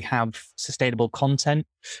doesn't really have sustainable content.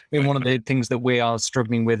 I mean, one of the things that we are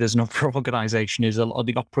struggling with as an opera organisation is a lot of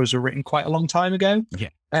the operas were written quite a long time ago.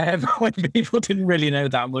 Yeah, when people didn't really know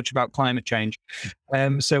that much about climate change.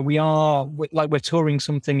 So we're touring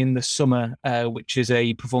something in the summer, which is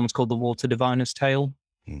a performance called The Water Diviner's Tale.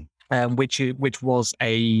 Which was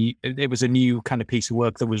a new kind of piece of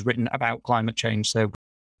work that was written about climate change. So,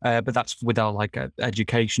 but that's with our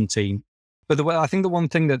education team. But I think the one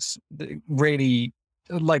thing that's really,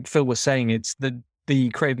 like Phil was saying, it's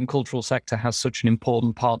the creative and cultural sector has such an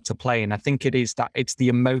important part to play, and I think it's the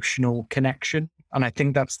emotional connection, and I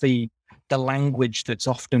think that's the language that's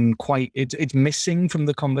often it's missing from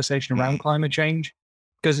the conversation around climate change,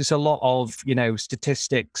 because it's a lot of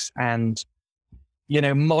statistics and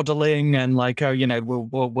modeling and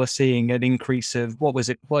we're seeing an increase of, what is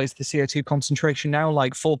the CO2 concentration now?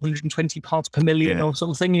 Like 420 parts per million or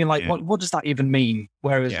something. You're like, what does that even mean?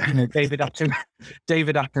 Whereas, David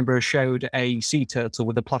Attenborough showed a sea turtle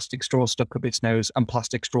with a plastic straw stuck up its nose and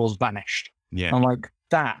plastic straws vanished. Yeah. I'm like,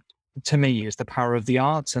 that to me is the power of the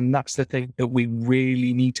arts. And that's the thing that we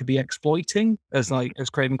really need to be exploiting as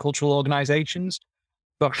creative and cultural organizations.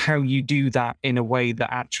 But how you do that in a way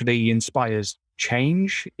that actually inspires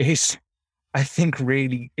change is, I think,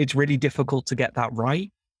 it's really difficult to get that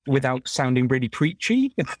right without sounding really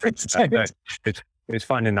preachy. It's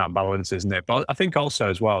finding that balance, isn't it? But I think also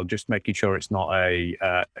as well, just making sure it's not a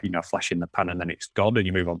flash in the pan and then it's gone and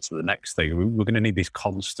you move on to the next thing. We're going to need this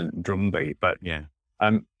constant drumbeat. But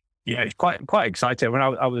it's quite exciting. When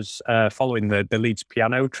I was following the Leeds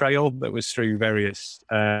piano trail that was through various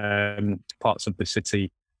parts of the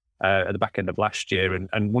city at the back end of last year,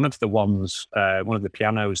 and one of the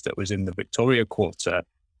pianos that was in the Victoria Quarter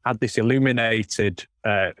had this illuminated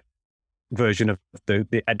version of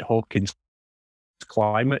the Ed Hawkins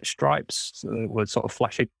climate stripes that were sort of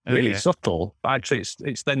flashing, really subtle, but actually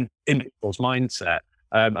it's then in people's mindset.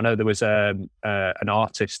 I know there was an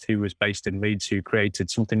artist who was based in Leeds who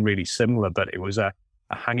created something really similar, but it was a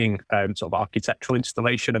hanging sort of architectural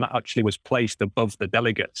installation, and that actually was placed above the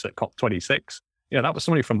delegates at COP26. That was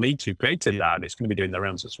somebody from Leeds who created that, and it's going to be doing the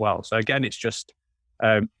rounds as well. So again, it's just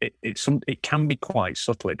it can be quite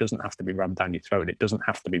subtle. It doesn't have to be rammed down your throat. It doesn't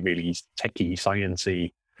have to be really techie,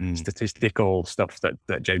 sciencey, statistical stuff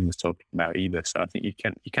that James was talking about either. So I think you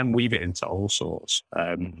can weave it into all sorts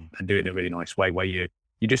and do it in a really nice way where you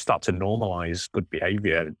just start to normalize good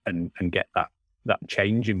behavior and get that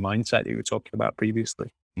change in mindset that you were talking about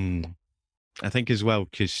previously. I think as well,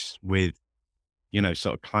 because with,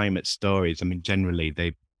 sort of climate stories, I mean, generally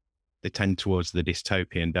they tend towards the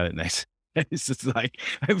dystopian, don't they? It's just like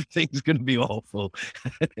everything's going to be awful.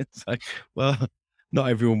 It's like, well, not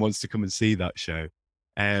everyone wants to come and see that show.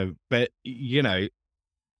 But,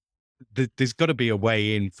 there's got to be a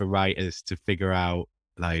way in for writers to figure out,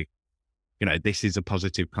 like, this is a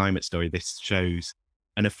positive climate story. This shows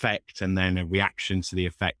an effect and then a reaction to the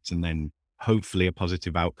effect and then hopefully a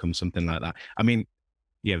positive outcome, something like that. I mean,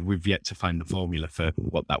 yeah, we've yet to find the formula for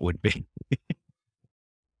what that would be.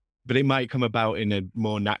 But it might come about in a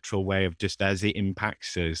more natural way of just as it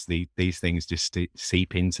impacts us, these things just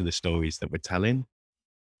seep into the stories that we're telling.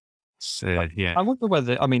 So, yeah. I wonder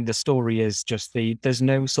whether, I mean, the story is just there's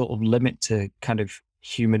no sort of limit to kind of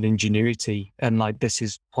human ingenuity. And like, this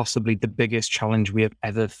is possibly the biggest challenge we have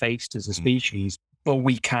ever faced as a species, but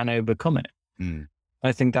we can overcome it.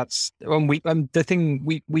 I think that's the thing.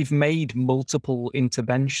 We've made multiple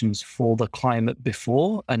interventions for the climate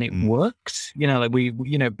before, and it worked. Like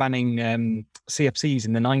banning CFCs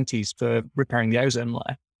in the 90s for repairing the ozone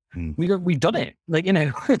layer. We've done it. Like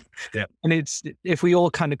Yeah. And it's, if we all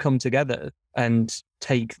kind of come together and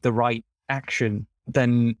take the right action,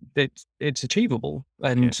 then it's achievable.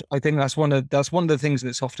 And I think that's one of the things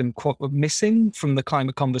that's often missing from the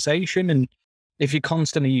climate conversation. And if you're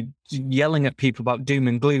constantly yelling at people about doom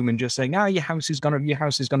and gloom and just saying, your house is gonna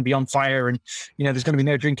be on fire and there's gonna be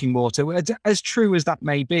no drinking water, as true as that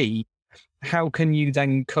may be, how can you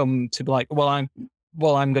then come to be like, well,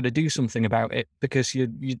 I'm going to do something about it? Because you're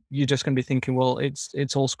just going to be thinking, well,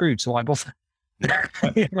 it's all screwed, so why bother?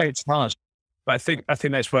 It's hard. But I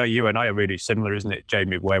think that's where you and I are really similar, isn't it,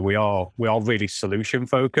 Jamie? Where we are really solution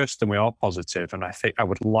focused and we are positive. And I think I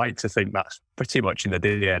would like to think that's pretty much in the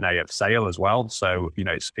DNA of Sail as well. So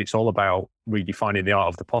it's all about redefining the art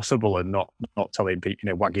of the possible and not telling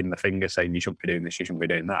people, wagging the finger saying you shouldn't be doing this, you shouldn't be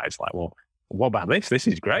doing that. It's like, well, what about this? This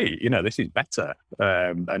is great. This is better.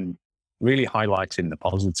 And really highlighting the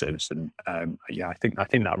positives. And I think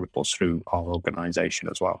that ripples through our organisation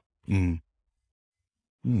as well.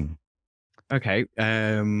 Okay.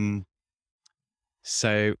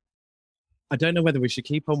 So I don't know whether we should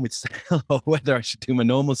keep on with Sail or whether I should do my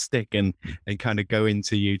normal stick and kind of go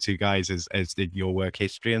into you two guys as did your work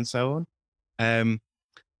history and so on.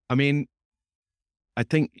 I mean, I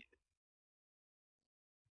think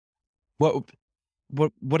what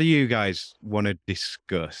do you guys want to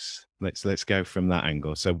discuss? Let's go from that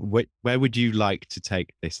angle. So where would you like to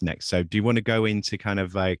take this next? So do you want to go into kind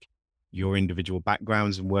of like your individual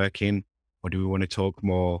backgrounds and working, or do we want to talk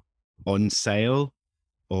more on Sail,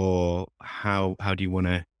 or how do you want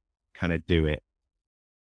to kind of do it?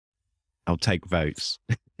 I'll take votes.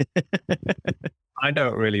 I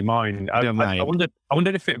don't really mind. I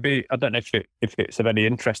wondered if it'd be, I don't know if it's of any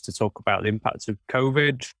interest to talk about the impacts of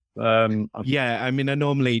COVID. Yeah, I mean, I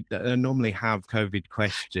normally have COVID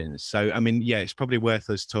questions. So, I mean, yeah, it's probably worth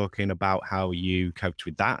us talking about how you coped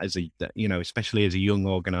with that as especially as a young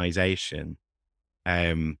organization.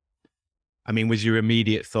 I mean, was your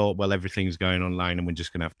immediate thought, well, everything's going online and we're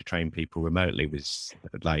just going to have to train people remotely? Was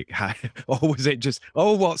like, or was it just,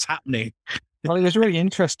 what's happening? Well, it was really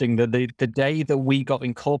interesting that the day that we got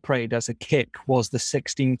incorporated as a KIC was the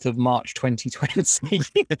 16th of March,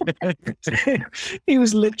 2020. It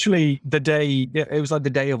was literally the day, it was like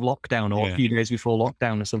the day of lockdown or a few days before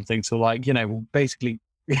lockdown or something. So like, basically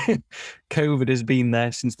COVID has been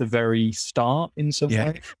there since the very start in some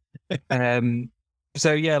way.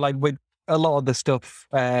 So yeah, like with a lot of the stuff,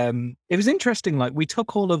 it was interesting. Like we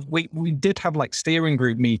took we did have like steering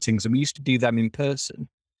group meetings and we used to do them in person.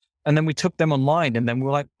 And then we took them online, and then we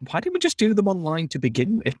were like, why didn't we just do them online to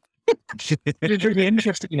begin with? It's really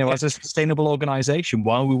interesting, as a sustainable organization,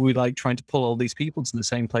 why were we like trying to pull all these people to the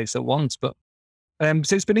same place at once? But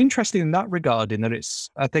so it's been interesting in that regard, in that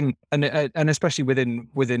it's, I think, and especially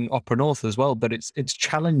within Opera North as well, but it's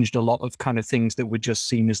challenged a lot of kind of things that were just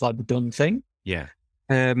seen as like the done thing. Yeah.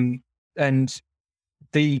 And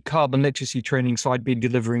the carbon literacy training, so I'd been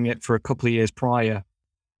delivering it for a couple of years prior,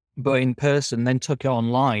 but in person, then took it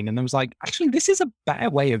online, and I was like, actually, this is a better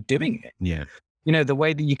way of doing it. Yeah. The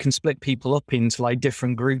way that you can split people up into like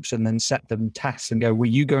different groups and then set them tasks and go, well,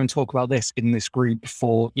 you go and talk about this in this group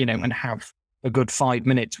for, and have a good 5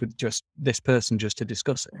 minutes with just this person just to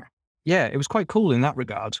discuss it. Yeah, it was quite cool in that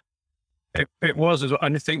regard. It was as well.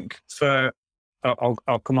 And I think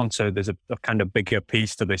I'll come on to, there's a kind of bigger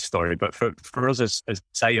piece to this story, but for us as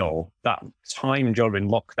Sail, that time during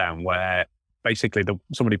lockdown where basically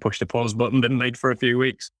somebody pushed a pause button, didn't they, for a few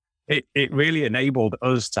weeks, it really enabled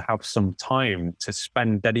us to have some time to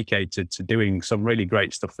spend dedicated to doing some really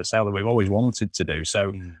great stuff for Sail that we've always wanted to do.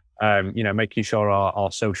 So making sure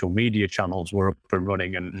our social media channels were up and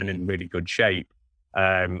running and in really good shape.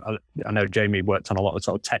 I know Jamie worked on a lot of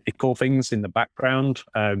sort of technical things in the background,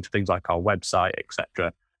 things like our website,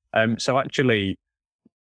 etc. So actually,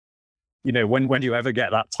 when you ever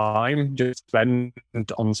get that time, just spend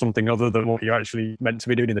on something other than what you're actually meant to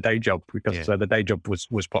be doing in the day job, because the day job was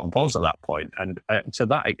put on pause at that point. And to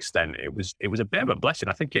that extent, it was a bit of a blessing.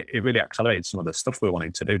 I think it really accelerated some of the stuff we were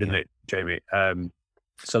wanting to do, didn't it, Jamie?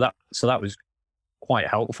 So that was quite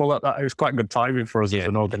helpful. It was quite good timing for us as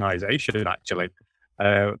an organisation, actually.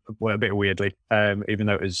 A bit weirdly, even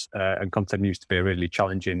though it was and continues to be a really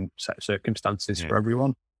challenging set of circumstances for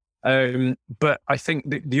everyone. But I think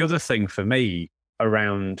the other thing for me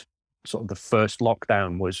around sort of the first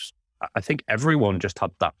lockdown was, I think everyone just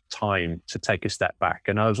had that time to take a step back.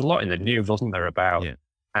 And there was a lot in the news, wasn't there, about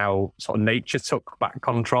how sort of nature took back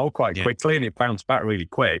control quite quickly, and it bounced back really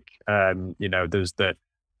quick. There's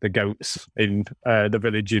the goats in the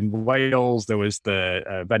village in Wales. There was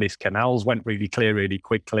the Venice canals went really clear really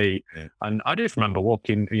quickly. And I just remember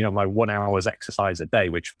walking, my 1 hour's exercise a day,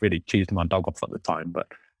 which really cheesed my dog off at the time. But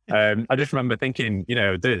I just remember thinking,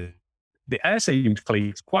 the air seems clean,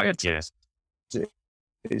 it's quiet, it's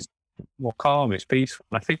more calm, it's peaceful.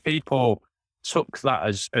 And I think people took that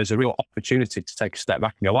as a real opportunity to take a step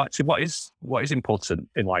back and go, actually, what is important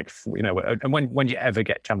in life, and when you ever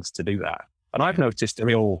get a chance to do that. And I've noticed a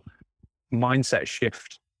real mindset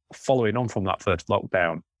shift following on from that first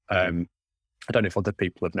lockdown. I don't know if other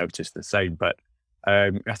people have noticed the same, but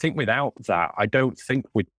I think without that, I don't think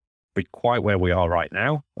we'd be quite where we are right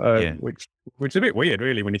now, which is a bit weird,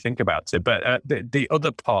 really, when you think about it. But the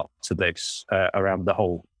other part to this around the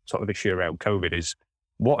whole sort of issue around COVID is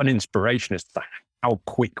what an inspiration as to how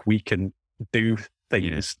quick we can do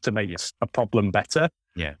things to make a problem better.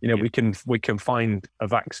 We can find a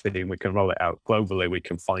vaccine, we can roll it out globally, we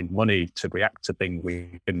can find money to react to things,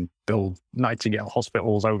 we can build Nightingale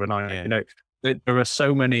hospitals overnight. There are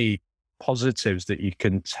so many positives that you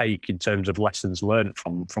can take in terms of lessons learned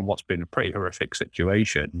from what's been a pretty horrific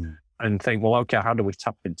situation, and think, well, okay, how do we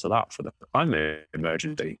tap into that for the climate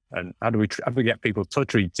emergency, and how do we get people to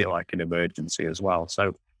treat it like an emergency as well?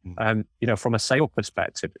 So from a sale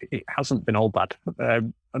perspective, it hasn't been all bad.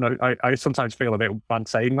 And I sometimes feel a bit bad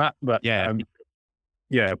saying that, but don't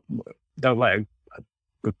let a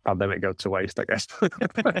good pandemic go to waste, I guess,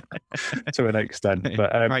 to an extent. But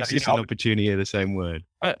crisis and opportunity are the same word.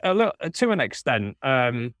 To an extent,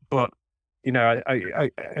 but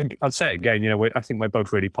I'd say it again. I think we're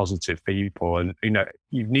both really positive people, and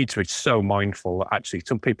you need to be so mindful that actually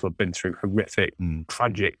some people have been through horrific,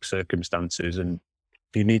 tragic circumstances, and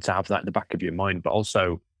you need to have that in the back of your mind. But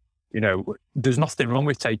also, there's nothing wrong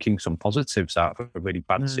with taking some positives out of a really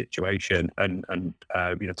bad situation and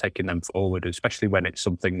taking them forward, especially when it's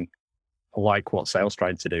something like what Sale's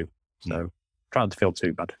trying to do. So trying to feel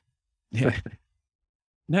too bad.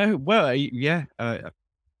 No, well,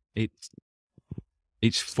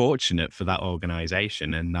 it's fortunate for that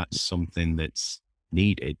organization, and that's something that's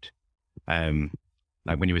needed.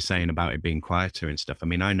 Like when you were saying about it being quieter and stuff, I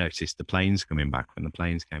mean, I noticed the planes coming back when the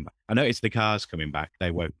planes came back. I noticed the cars coming back. They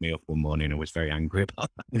woke me up one morning and was very angry about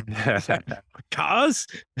that. Cars?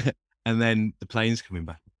 And then the planes coming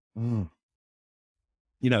back.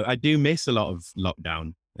 I do miss a lot of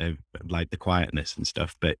lockdown, like the quietness and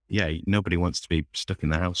stuff. But nobody wants to be stuck in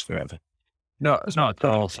the house forever. No, it's not at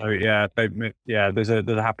all. So there's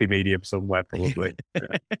a happy medium somewhere, probably.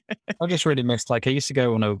 I just really missed, I used to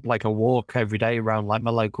go on a walk every day around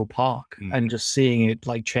my local park, and just seeing it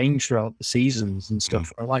change throughout the seasons and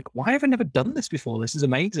stuff. I'm like, why have I never done this before? This is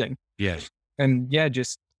amazing. Yeah. And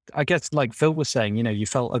just, I guess like Phil was saying, you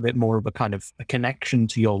felt a bit more of a kind of a connection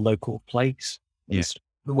to your local place,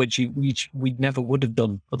 which we never would have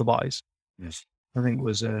done otherwise. Yes. I think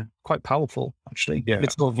was quite powerful, actually. Yeah.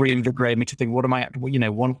 It's sort of reinvigorated me to think, what are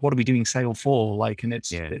we doing Sale for? And it's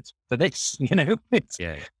for this, It's,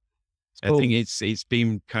 I think it's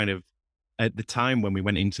been kind of, at the time when we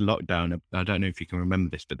went into lockdown, I don't know if you can remember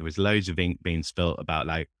this, but there was loads of ink being spilt about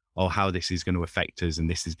how this is going to affect us and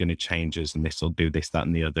this is going to change us and this will do this, that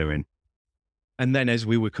and the other. And then as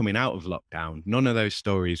we were coming out of lockdown, none of those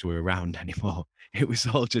stories were around anymore. It was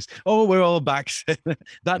all just, we're all back.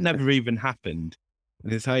 That never even happened.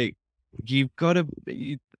 And it's like, you've got to,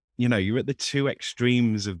 you're at the two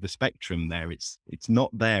extremes of the spectrum there. It's not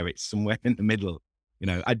there. It's somewhere in the middle.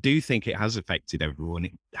 I do think it has affected everyone.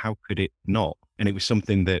 How could it not? And it was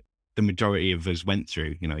something that the majority of us went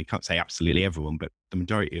through. You can't say absolutely everyone, but the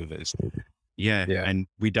majority of us. Yeah. And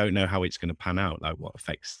we don't know how it's going to pan out, what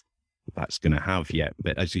effects that's going to have yet.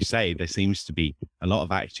 But as you say, there seems to be a lot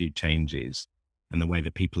of attitude changes. and the way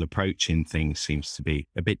that people approaching things seems to be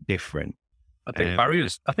a bit different. I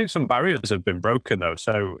think some barriers have been broken though.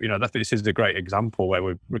 So, this is a great example where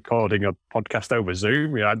we're recording a podcast over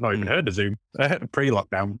Zoom. I'd not even heard of Zoom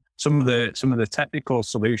pre-lockdown. Some of the technical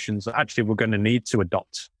solutions that actually we're going to need to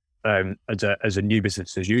adopt as a new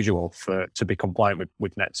business as usual to be compliant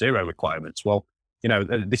with net zero requirements. Well,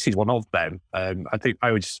 this is one of them. I think I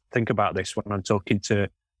always think about this when I'm talking to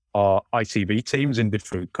our ITV teams in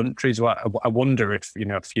different countries. Well, I wonder if,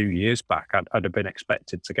 a few years back, I'd have been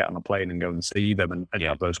expected to get on a plane and go and see them and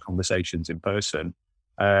have those conversations in person.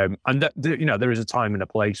 There is a time and a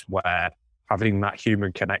place where having that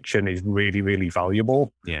human connection is really, really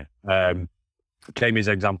valuable. Yeah. Jamie's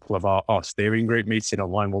example of our steering group meeting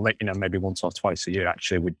online will maybe once or twice a year,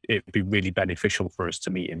 actually, it'd be really beneficial for us to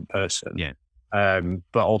meet in person. Yeah.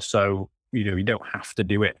 But also, you don't have to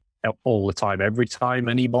do it all the time, every time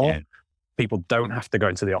anymore. Yeah. People don't have to go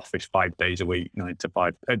into the office 5 days a week, 9 to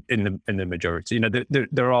 5 in the majority.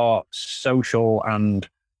 There are social and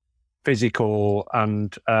physical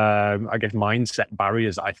and I guess mindset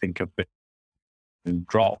barriers I think have been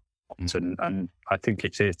dropped, and I think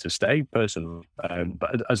it's here to stay personally.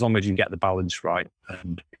 But as long as you get the balance right,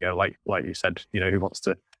 and like you said, who wants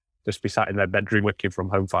to just be sat in their bedroom working from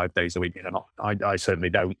home 5 days a week? I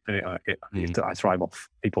certainly don't. I thrive off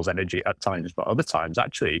people's energy at times, but other times,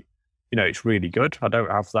 actually, it's really good. I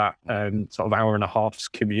don't have that sort of hour and a half's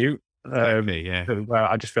commute where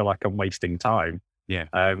I just feel like I'm wasting time. Yeah.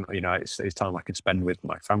 It's time I can spend with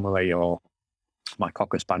my family or my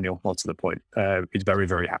Cocker Spaniel. More to the point, he's very,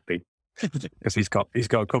 very happy because he's got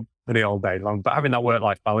company all day long. But having that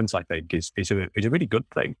work-life balance, I think, is a really good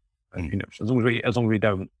thing. As long as we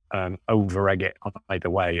don't over-egg it either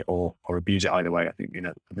way or abuse it either way, I think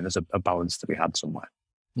there's a balance to be had somewhere.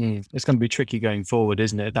 It's going to be tricky going forward,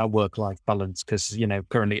 isn't it? That work-life balance, because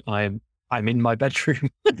currently I'm in my bedroom.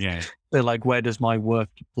 Yeah. They're like, where does my work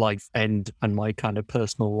life end and my kind of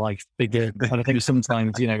personal life begin? And I think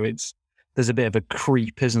sometimes there's a bit of a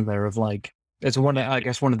creep, isn't there? Of like, it's one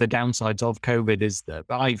of the downsides of COVID is that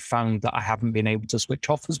I found that I haven't been able to switch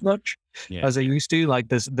off as much as I used to. Like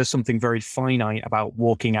there's something very finite about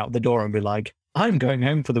walking out the door and be like, I'm going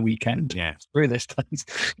home for the weekend. Yeah. Screw this place.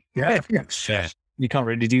 Yeah. You can't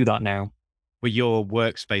really do that now. Well, your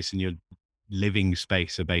workspace and your living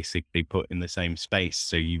space are basically put in the same space.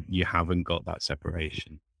 So you haven't got that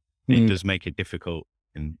separation. It does make it difficult.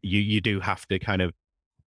 And you do have to kind of,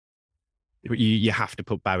 you have to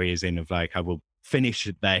put barriers in of like, I will finish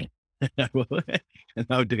it there and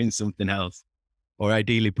now doing something else, or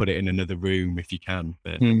ideally put it in another room if you can,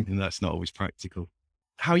 but that's not always practical.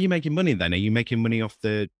 How are you making money then? Are you making money off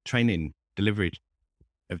the training, delivery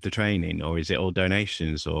of the training, or is it all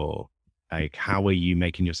donations, or like, how are you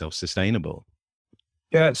making yourself sustainable?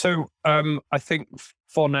 Yeah. So, I think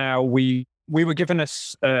for now we were given a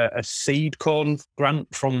seed corn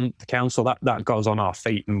grant from the council that got us on our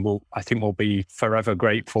feet, and I think we'll be forever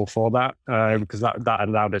grateful for that, because that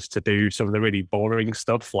allowed us to do some of the really boring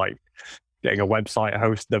stuff like getting a website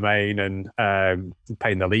host domain and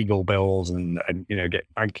paying the legal bills and get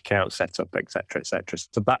bank accounts set up, etc.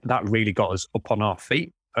 So that really got us up on our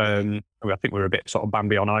feet. I think we were a bit sort of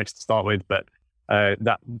Bambi on ice to start with, but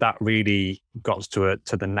that really got us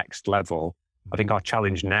to the next level. I think our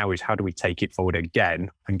challenge now is how do we take it forward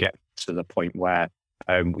again and get to the point where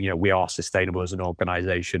we are sustainable as an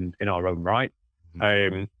organisation in our own right.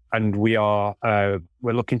 And we're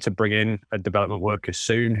looking to bring in a development worker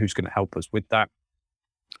soon who's going to help us with that.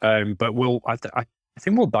 But I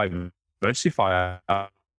think we'll diversify our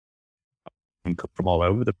income from all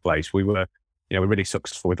over the place. We were really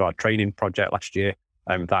successful with our training project last year.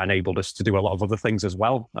 That enabled us to do a lot of other things as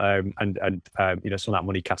well. And some of that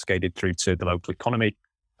money cascaded through to the local economy.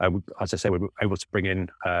 As I say, we were able to bring in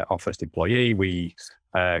our first employee. We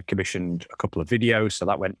commissioned a couple of videos. So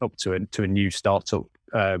that went up to a new startup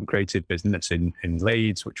creative business in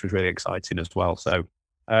Leeds, which was really exciting as well. So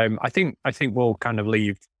I think we'll kind of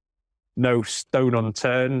leave no stone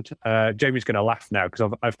unturned. Jamie's going to laugh now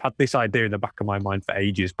because I've had this idea in the back of my mind for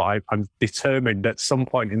ages, but I'm determined at some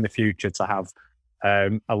point in the future to have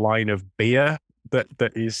a line of beer that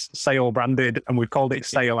is Sale branded, and we've called it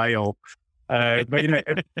Sale Ale. But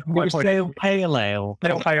Sale Pale Ale.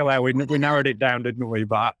 Sale Pale Ale. We narrowed it down, didn't we?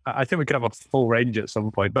 But I think we could have a full range at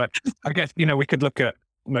some point. But I guess we could look at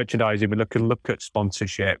merchandising. We could look at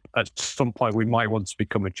sponsorship. At some point, we might want to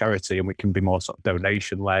become a charity, and we can be more sort of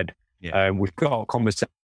donation led. Yeah. We've got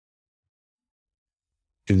conversations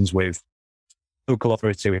with local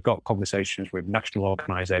authority. We've got conversations with national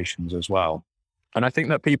organisations as well. And I think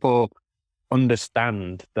that people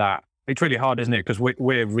understand that it's really hard, isn't it? Because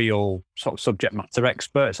we're real sort of subject matter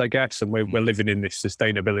experts, I guess, and we're living in this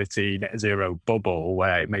sustainability net zero bubble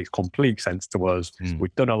where it makes complete sense to us.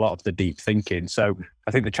 We've done a lot of the deep thinking. So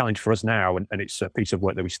I think the challenge for us now, and it's a piece of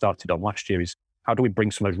work that we started on last year, is how do we bring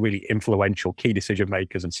some of those really influential key decision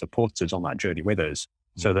makers and supporters on that journey with us,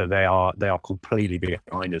 so that they are completely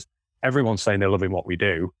behind us. Everyone's saying they're loving what we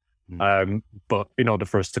do, but in order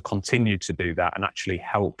for us to continue to do that and actually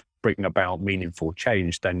help bring about meaningful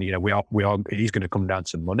change, then we are it is going to come down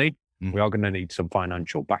to money. We are going to need some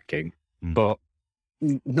financial backing, but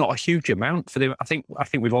not a huge amount for them. I think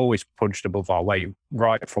we've always punched above our weight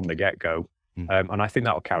right from the get go, and I think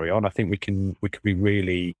that will carry on. I think we can be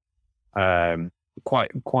really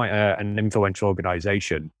quite an influential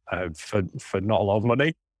organisation for not a lot of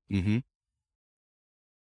money.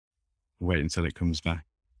 Wait until it comes back.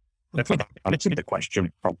 I answered the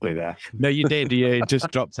question properly there. No, you did. You just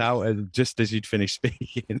dropped out just as you'd finished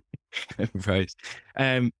speaking. Right.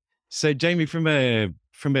 So, Jamie, from a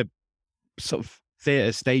sort of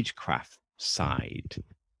theatre stagecraft side,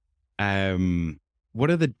 what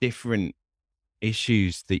are the different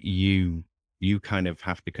issues that you kind of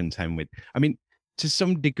have to contend with? I mean, to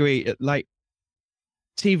some degree, like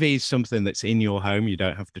TV is something that's in your home. You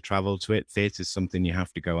don't have to travel to it. Theatre is something you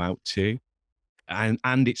have to go out to.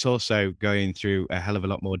 And it's also going through a hell of a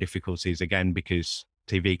lot more difficulties, again, because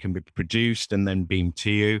TV can be produced and then beamed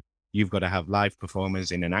to you. You've got to have live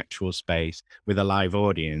performers in an actual space with a live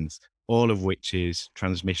audience, all of which is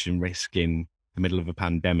transmission risk in the middle of a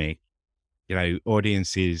pandemic.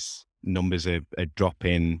 Audiences numbers are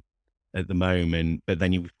dropping at the moment, but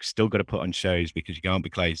then you've still got to put on shows because you can't be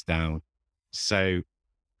closed down. So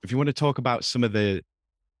if you want to talk about some of the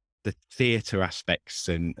theatre aspects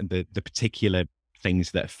and the particular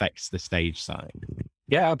things that affects the stage side.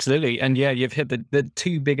 Yeah, absolutely. And yeah, you've hit the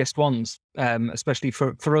two biggest ones, especially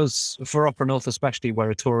for us, for Opera North, especially,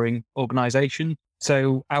 we're a touring organisation.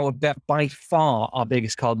 So by far our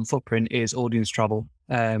biggest carbon footprint is audience travel,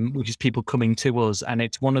 which is people coming to us. And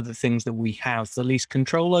it's one of the things that we have the least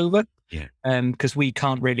control over. Yeah. Because we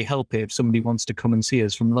can't really help it if somebody wants to come and see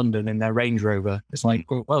us from London in their Range Rover. It's like,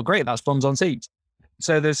 well, great, that's bums on seats.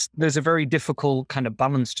 So there's a very difficult kind of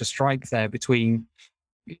balance to strike there between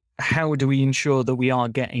how do we ensure that we are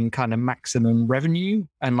getting kind of maximum revenue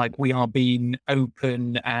and like we are being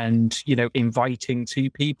open and, inviting to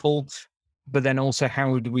people, but then also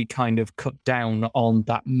how do we kind of cut down on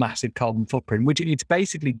that massive carbon footprint, which it's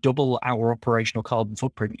basically double our operational carbon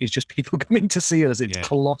footprint is just people coming to see us. It's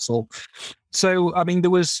colossal. So, I mean,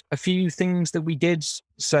 there was a few things that we did.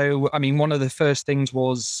 So, I mean, one of the first things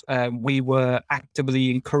was we were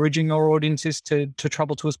actively encouraging our audiences to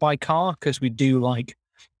travel to us by car, because we do like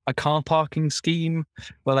a car parking scheme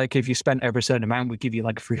where like if you spent over a certain amount, we give you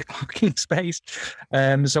like a free parking space.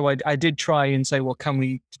 So I did try and say, well, can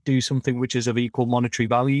we do something which is of equal monetary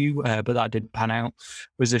value? But that didn't pan out.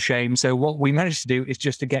 It was a shame. So what we managed to do is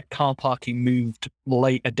just to get car parking moved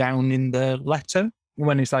later down in the letter.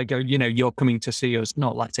 When it's like, you're coming to see us,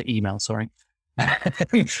 not letter, email, sorry.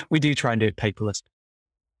 We do try and do it paperless.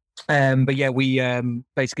 But yeah, we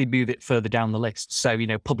basically move it further down the list. So,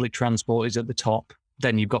 public transport is at the top.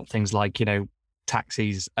 Then you've got things like,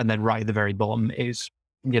 taxis. And then right at the very bottom is,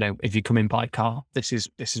 if you come in by car, this is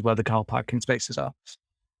where the car parking spaces are.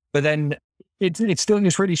 But then it's still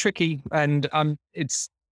just really tricky. And it's,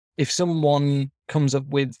 if someone comes up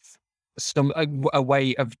with a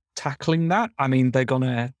way of tackling that, I mean, they're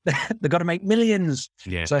gonna make millions.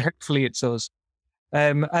 Yeah. So hopefully it's us.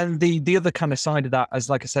 And the other kind of side of that, as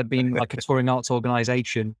like I said, being like a touring arts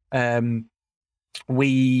organization,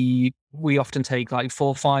 we often take like 4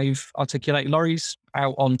 or 5 articulate lorries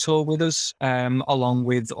out on tour with us, along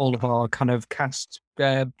with all of our kind of cast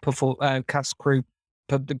crew,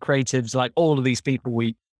 the creatives, like all of these people.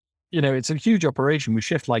 It's a huge operation. We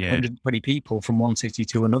shift like 120 people from one city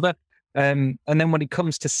to another. And then when it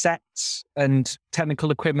comes to sets and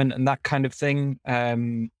technical equipment and that kind of thing,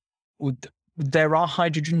 there are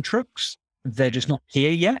hydrogen trucks. They're just not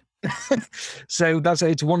here yet. So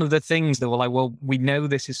it's one of the things that we're like, well, we know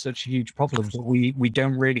this is such a huge problem, but we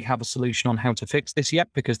don't really have a solution on how to fix this yet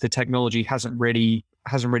because the technology hasn't really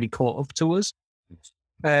caught up to us.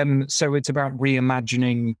 So it's about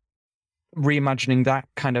reimagining that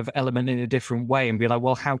kind of element in a different way and be like,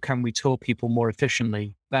 well, how can we tour people more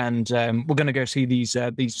efficiently? And we're going to go see these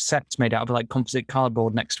sets made out of like composite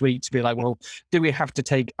cardboard next week to be like, well, do we have to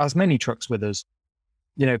take as many trucks with us?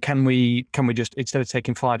 Can we just, instead of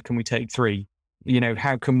taking 5, can we take 3?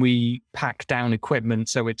 How can we pack down equipment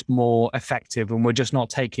so it's more effective and we're just not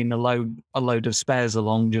taking a load of spares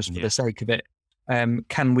along just for the sake of it?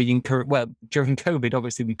 Can we encourage? Well, during COVID,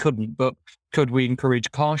 obviously we couldn't, but could we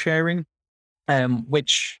encourage car sharing?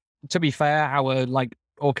 Which, to be fair, our like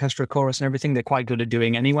orchestra, chorus, and everything, they're quite good at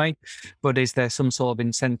doing anyway. But is there some sort of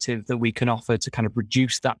incentive that we can offer to kind of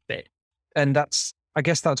reduce that bit? And I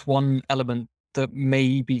guess that's one element that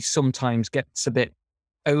maybe sometimes gets a bit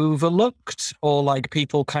overlooked, or like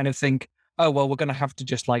people kind of think, oh, well, we're going to have to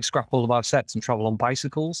just like scrap all of our sets and travel on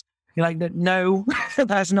bicycles. You're like, no,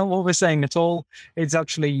 that's not what we're saying at all. It's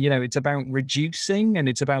actually, it's about reducing, and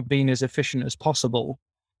it's about being as efficient as possible.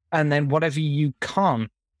 And then whatever you can't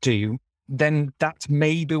do, then that's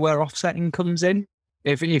maybe where offsetting comes in.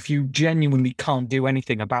 If you genuinely can't do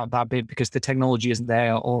anything about that bit because the technology isn't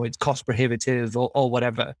there, or it's cost prohibitive, or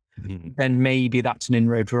whatever, then maybe that's an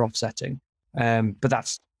inroad for offsetting. But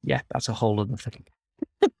that's a whole other thing.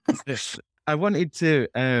 I wanted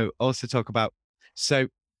to also talk about, so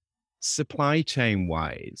supply chain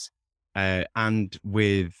wise, and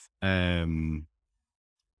with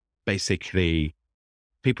basically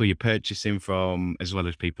people you're purchasing from, as well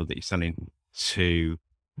as people that you're selling to,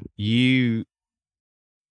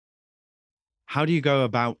 how do you go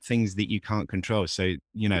about things that you can't control? So,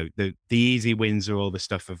 the easy wins are all the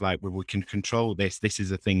stuff of like, well, we can control this. This is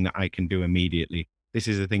a thing that I can do immediately. This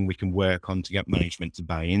is a thing we can work on to get management to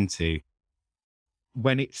buy into.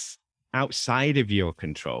 When it's outside of your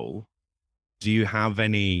control, do you have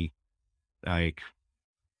any like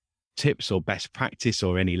tips or best practice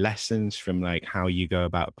or any lessons from like how you go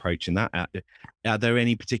about approaching that? Are there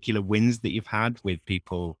any particular wins that you've had with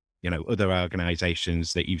people, other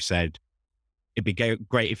organizations that you've said, it'd be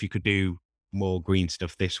great if you could do more green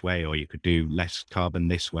stuff this way, or you could do less carbon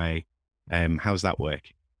this way? How's that work?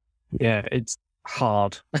 Yeah, it's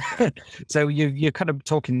hard. So you're kind of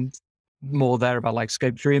talking more there about like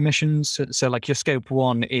scope 3 emissions. So like your scope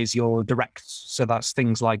 1 is your direct. So that's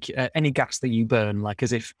things like any gas that you burn, like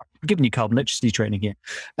as if I'm giving you carbon literacy training here.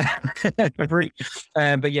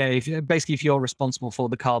 But yeah, if you're responsible for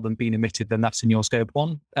the carbon being emitted, then that's in your scope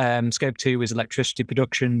 1. Scope 2 is electricity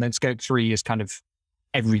production. Then scope 3 is kind of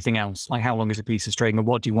everything else. Like how long is a piece of string, and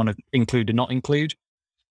what do you want to include and not include?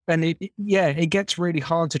 And it gets really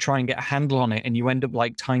hard to try and get a handle on it, and you end up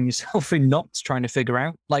like tying yourself in knots trying to figure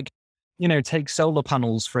out, like, take solar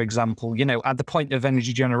panels, for example. At the point of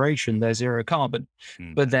energy generation, they're zero carbon.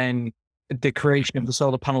 But then the creation of the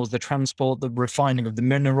solar panels, the transport, the refining of the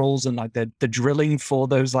minerals, and like the drilling for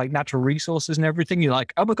those like natural resources and everything, you're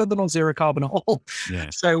like, oh my God, they're not zero carbon at all. Yeah.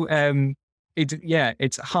 So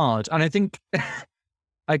it's hard. And I think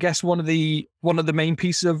I guess one of the main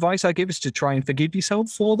pieces of advice I give is to try and forgive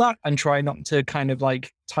yourself for that, and try not to kind of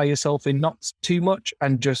like tie yourself in knots too much,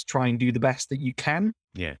 and just try and do the best that you can.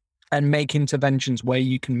 Yeah. And make interventions where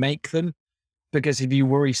you can make them. Because if you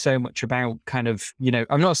worry so much about kind of,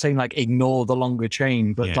 I'm not saying like ignore the longer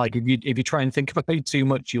chain, but like if you try and think about it too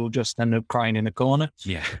much, you'll just end up crying in a corner.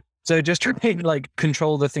 Yeah. So just try and like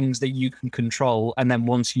control the things that you can control. And then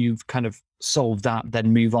once you've kind of solved that,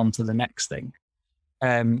 then move on to the next thing.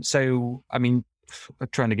 So, I mean, I'm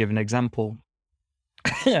trying to give an example.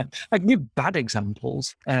 I can give bad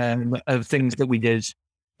examples of things that we did.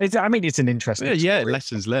 It's an interesting Yeah,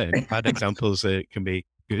 lessons learned. Bad examples can be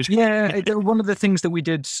good. Yeah, one of the things that we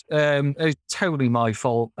did, totally my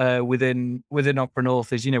fault, within Opera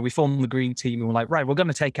North is, we formed the green team and we're like, right, we're going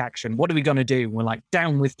to take action. What are we going to do? And we're like,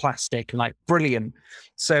 down with plastic, and like, brilliant.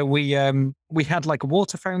 So we had like a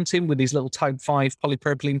water fountain with these little Type 5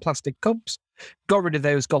 polypropylene plastic cups. Got rid of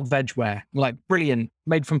those, got vegware. Like, brilliant,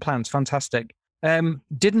 made from plants, fantastic.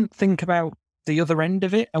 Didn't think about the other end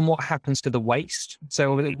of it and what happens to the waste.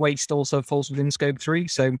 So waste also falls within scope 3.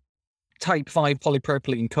 So Type 5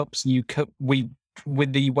 polypropylene cups,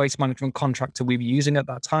 with the waste management contractor we were using at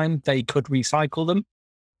that time, they could recycle them.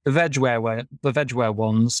 The vegware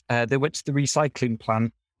ones, they went to the recycling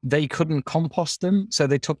plant. They couldn't compost them, so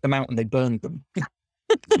they took them out and they burned them.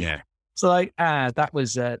 Yeah. So like, that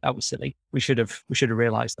was silly. We should have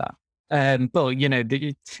realized that. But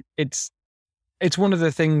it's one of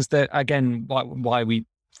the things that, again, why we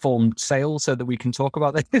formed sales, so that we can talk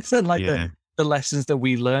about this and like the lessons that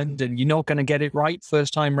we learned. And you're not going to get it right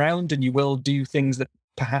first time round, and you will do things that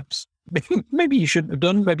perhaps maybe you shouldn't have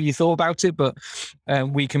done, maybe you thought about it, but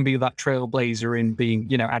we can be that trailblazer in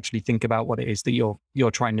being, actually think about what it is that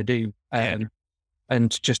you're trying to do, and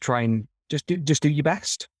just try and just do your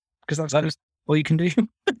best, because that's all you can do.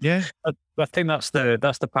 Yeah, I think that's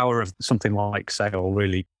the power of something like SAIL,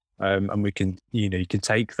 really. And we can, you can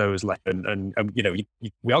take those lessons and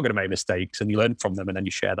we are going to make mistakes, and you learn from them, and then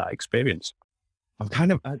you share that experience.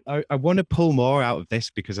 I want to pull more out of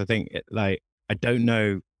this, because I think I don't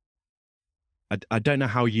know I don't know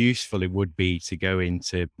how useful it would be to go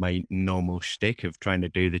into my normal shtick of trying to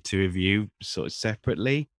do the two of you sort of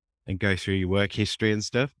separately and go through your work history and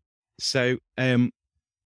stuff. So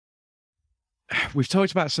we've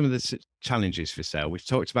talked about some of the challenges for sale. We've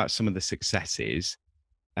talked about some of the successes.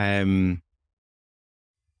 What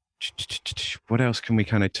else can we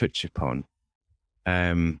kind of touch upon?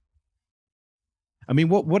 I mean,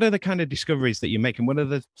 what are the kind of discoveries that you're making? What are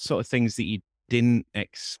the sort of things that you didn't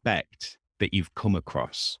expect that you've come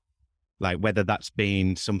across? Like whether that's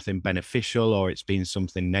been something beneficial or it's been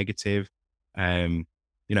something negative.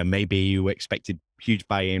 Maybe you expected huge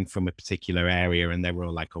buy-in from a particular area and they were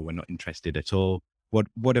all like, oh, we're not interested at all.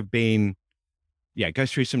 What have been, go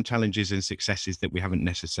through some challenges and successes that we haven't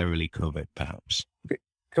necessarily covered, perhaps.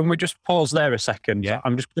 Can we just pause there a second? Yeah.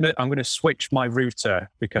 I'm gonna switch my router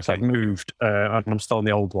because I've moved and I'm still on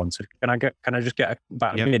the old one. So can I just get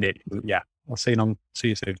about a minute? Yeah. I'll see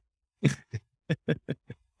you soon.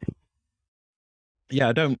 Yeah,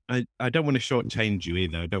 I don't want to shortchange you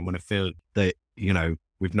either. I don't want to feel that,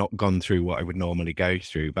 we've not gone through what I would normally go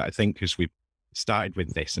through. But I think because we've started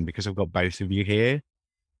with this and because I've got both of you here,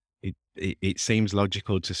 it seems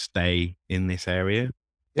logical to stay in this area.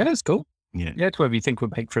 Yeah, that's cool. Yeah. Yeah, it's whatever you think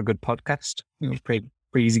would make for a good podcast. It was pretty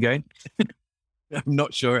easy going. I'm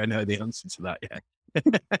not sure I know the answer to that yet.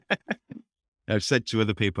 I've said to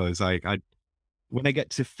other people, it's like, when I get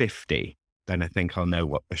to 50, then I think I'll know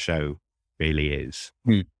what the show really is.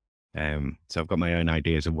 So I've got my own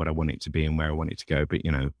ideas of what I want it to be and where I want it to go. But,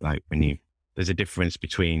 like there's a difference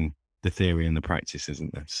between the theory and the practice,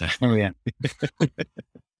 isn't there? So. Oh, yeah.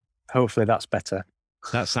 Hopefully that's better.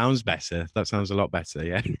 That sounds better. That sounds a lot better.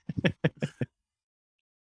 Yeah.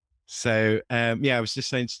 So, I was just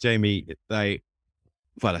saying to Jamie, I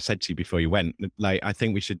said to you before you went, I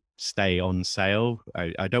think we should stay on sale.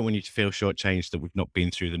 I don't want you to feel shortchanged that we've not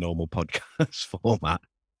been through the normal podcast format,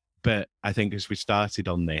 but I think as we started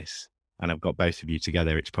on this and I've got both of you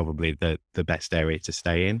together, it's probably the best area to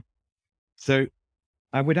stay in. So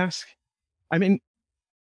I would ask,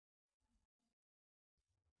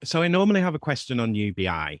 so I normally have a question on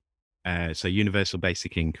UBI, so Universal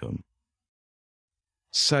Basic Income.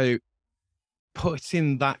 So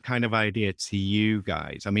putting that kind of idea to you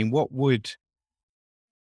guys, what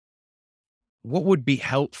would be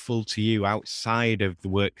helpful to you outside of the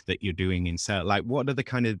work that you're doing in sales? Like, what are the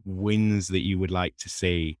kind of wins that you would like to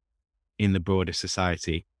see in the broader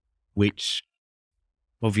society, which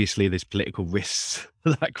obviously there's political risks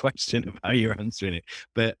to that question of how you're answering it.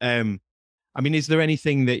 But, is there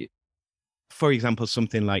anything that, for example,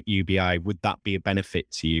 something like UBI, would that be a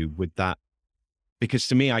benefit to you? Because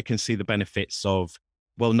to me, I can see the benefits of,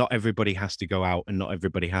 well, not everybody has to go out and not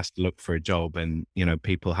everybody has to look for a job. And,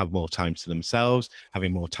 people have more time to themselves,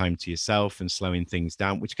 having more time to yourself and slowing things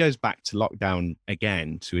down, which goes back to lockdown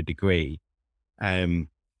again, to a degree.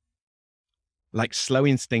 Like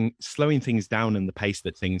slowing things down and the pace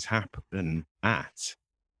that things happen at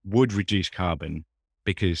would reduce carbon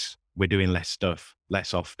because we're doing less stuff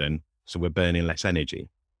less often. So we're burning less energy.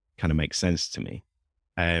 Kind of makes sense to me.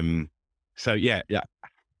 So yeah,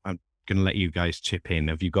 I'm going to let you guys chip in.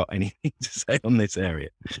 Have you got anything to say on this area?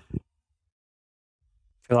 I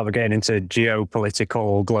feel like we're getting into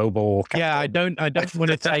geopolitical, global. Yeah, I don't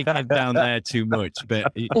want to take it down there too much,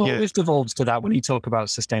 but Well, it always devolves to that when you talk about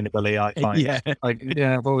sustainability. I find,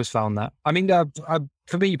 I've always found that.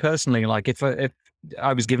 For me personally, like if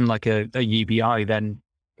I was given like a UBI, then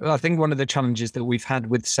I think one of the challenges that we've had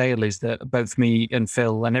with sale is that both me and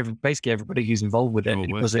Phil and basically everybody who's involved with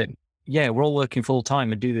it, we're all working full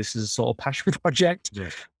time and do this as a sort of passion project. Yeah.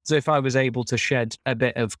 So if I was able to shed a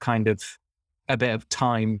bit of time to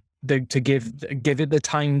give it the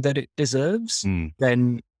time that it deserves,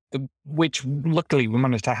 then which luckily we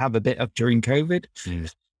managed to have a bit of during COVID.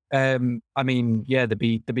 There'd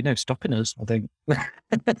be no stopping us, I think.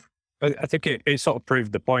 I think it sort of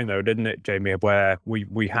proved the point, though, didn't it, Jamie? Where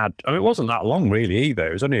we had, it wasn't that long really either.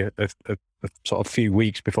 It was only a sort of few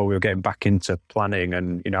weeks before we were getting back into planning,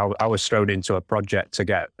 and I was thrown into a project to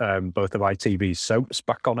get both of ITV's soaps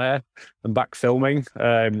back on air and back filming,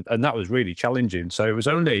 and that was really challenging. So it was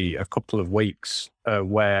only a couple of weeks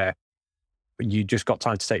where you just got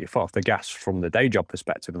time to take your foot off the gas from the day job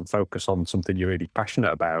perspective and focus on something you're really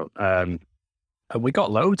passionate about. And we got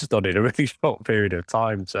loads done in a really short period of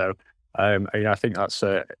time. So. I think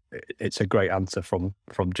it's a great answer from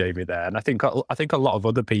Jamie there, and I think a lot of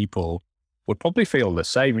other people would probably feel the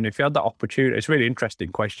same. And if you had that opportunity, it's a really interesting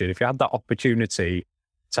question. If you had that opportunity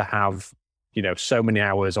to have, so many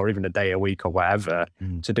hours or even a day a week or whatever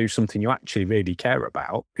to do something you actually really care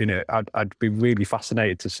about, I'd be really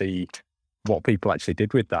fascinated to see what people actually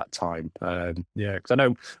did with that time. Because I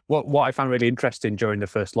know what I found really interesting during the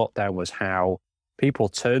first lockdown was how people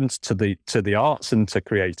turned to the arts and to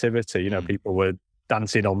creativity. People were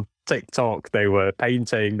dancing on TikTok, they were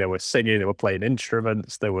painting, they were singing, they were playing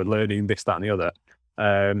instruments, they were learning this, that, and the other.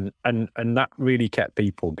 And that really kept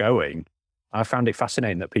people going. I found it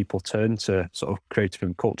fascinating that people turned to sort of creative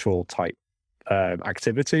and cultural type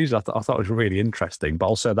activities. I thought it was really interesting, but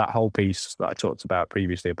also that whole piece that I talked about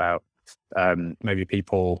previously about maybe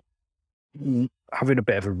people having a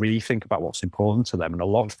bit of a rethink about what's important to them. And a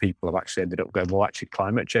lot of people have actually ended up going, well, actually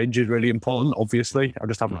climate change is really important, obviously. I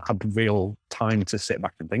just haven't had the real time to sit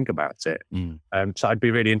back and think about it. So I'd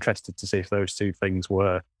be really interested to see if those two things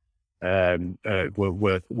were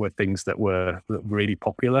things that were really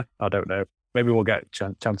popular. I don't know. Maybe we'll get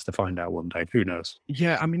a chance to find out one day. Who knows?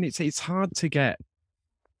 Yeah, I mean, it's hard to get.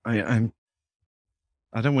 I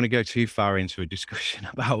don't want to go too far into a discussion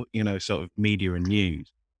about sort of media and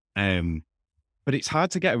news, but it's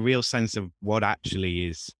hard to get a real sense of what actually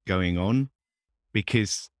is going on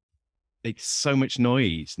because it's so much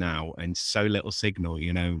noise now and so little signal.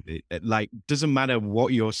 It like doesn't matter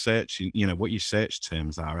what you're searching, what your search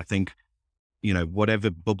terms are. I think whatever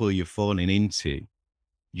bubble you're falling into,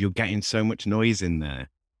 you're getting so much noise in there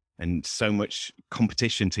and so much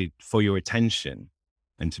competition for your attention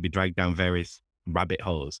and to be dragged down various rabbit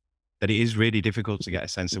holes that it is really difficult to get a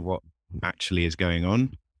sense of what actually is going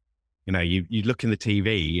on. You look in the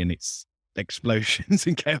TV and it's explosions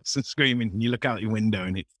and chaos and screaming, and you look out your window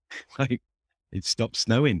and it's like it stopped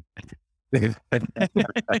snowing.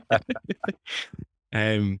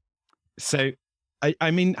 So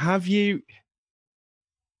I mean, have you?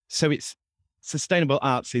 So it's sustainable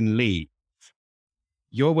arts in Leeds.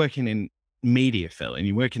 You're working in media, Phil, and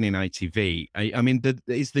you're working in ITV. I mean,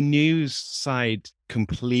 is the news side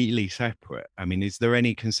completely separate? I mean, is there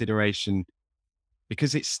any consideration,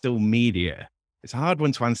 because it's still media? It's a hard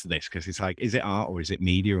one to answer this because it's like, is it art or is it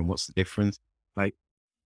media, and what's the difference? Like,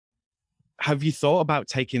 have you thought about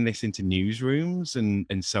taking this into newsrooms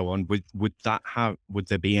and so on? Would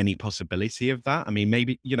there be any possibility of that? I mean,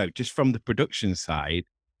 maybe, just from the production side,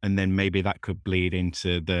 and then maybe that could bleed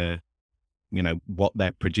into the, what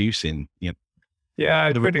they're producing. Yeah,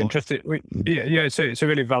 it's really interesting. It's a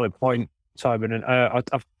really valid point, Simon. And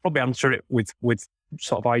I've probably answered it with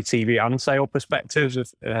sort of ITV and sale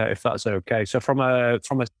perspectives, if that's okay. So from a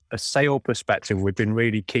sale perspective, we've been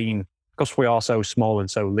really keen, because we are so small and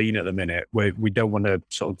so lean at the minute. We don't want to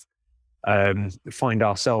sort of find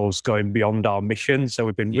ourselves going beyond our mission. So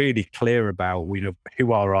we've been really clear about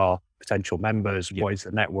who are our potential members, what is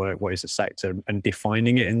the network, what is the sector, and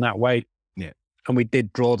defining it in that way. Yeah. And we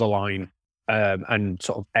did draw the line and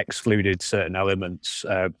sort of excluded certain elements,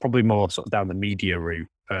 probably more sort of down the media route.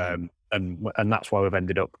 And that's why we've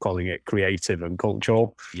ended up calling it creative and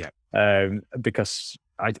cultural. Yeah. Because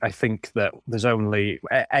I think that there's only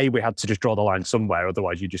we had to just draw the line somewhere,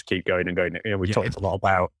 otherwise you just keep going and going. We talked a lot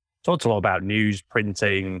about news,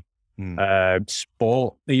 printing,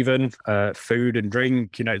 sport, even food and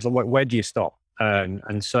drink. It's like, where do you stop?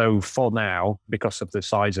 And so for now, because of the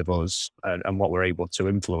size of us and what we're able to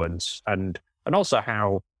influence, and also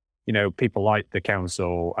how people like the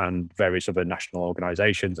council and various other national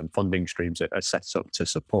organisations and funding streams are set up to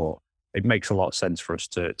support, it makes a lot of sense for us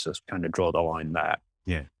to kind of draw the line there.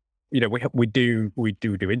 Yeah. We do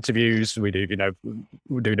interviews. We're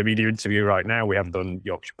doing a media interview right now. We have done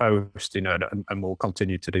Yorkshire Post, and we'll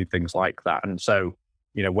continue to do things like that. And so,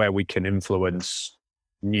 where we can influence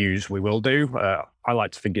news, we will do. I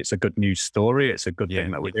like to think it's a good news story. It's a good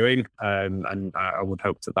thing that we're doing. And I would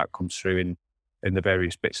hope that comes through in the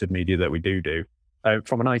various bits of media that we do.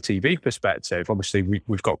 From an ITV perspective, obviously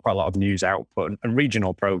we've got quite a lot of news output and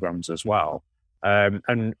regional programs as well.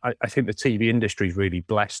 And I think the TV industry is really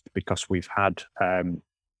blessed because we've had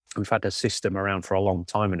a system around for a long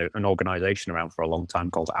time and an organisation around for a long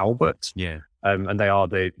time called Albert. Yeah. And they are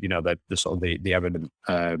the sort of the eminent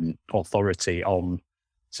authority on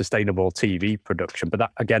sustainable TV production. But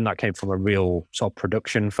that came from a real sort of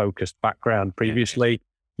production focused background previously.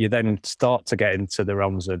 You then start to get into the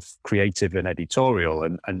realms of creative and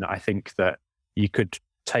editorial. And I think that you could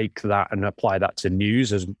take that and apply that to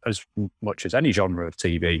news as much as any genre of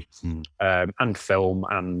TV and film.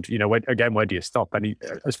 And, where do you stop?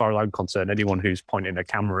 As far as I'm concerned, anyone who's pointing a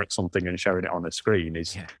camera at something and showing it on a screen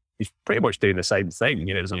is pretty much doing the same thing.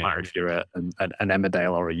 It doesn't matter if you're an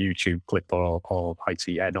Emmerdale or a YouTube clip or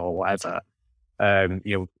ITN or whatever.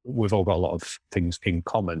 We've all got a lot of things in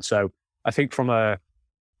common. So I think from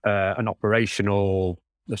an operational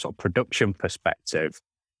sort of production perspective,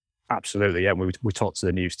 absolutely. Yeah, we talk to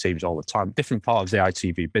the news teams all the time. Different parts of the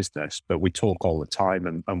ITV business, but we talk all the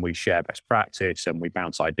time, and we share best practice, and we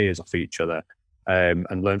bounce ideas off each other,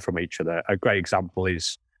 and learn from each other. A great example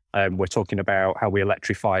is we're talking about how we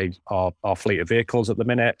electrify our fleet of vehicles at the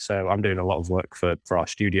minute. So I'm doing a lot of work for our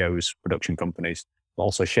studios, production companies, but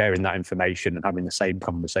also sharing that information and having the same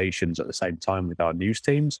conversations at the same time with our news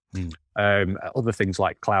teams. Other things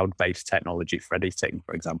like cloud-based technology for editing,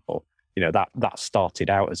 for example. That started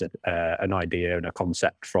out as an idea and a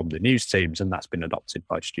concept from the news teams, and that's been adopted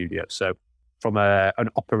by studios. So from an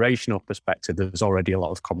operational perspective, there's already a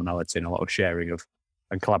lot of commonality and a lot of sharing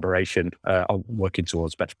and collaboration on working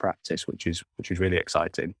towards best practice, which is really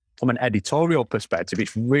exciting. From an editorial perspective,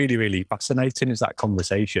 it's really, really fascinating is that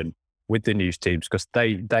conversation with the news teams, because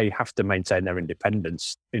they have to maintain their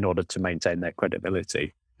independence in order to maintain their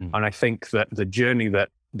credibility. And I think that the journey that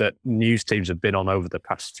news teams have been on over the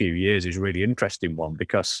past few years is a really interesting one,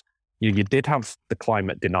 because you did have the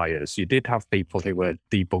climate deniers, you did have people who were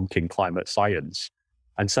debunking climate science,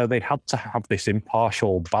 and so they had to have this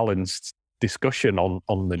impartial, balanced discussion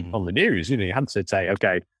on the news. You had to say,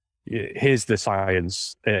 okay, here's the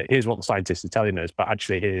science, here's what the scientists are telling us, but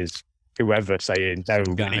actually here's whoever saying, no,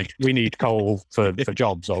 we need coal for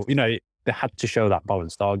jobs, or they had to show that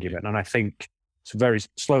balanced argument. And I think it's very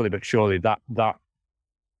slowly but surely that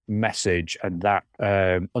message and that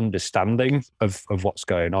understanding of what's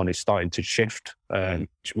going on is starting to shift,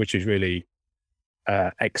 which is really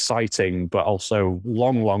exciting, but also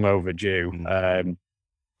long overdue.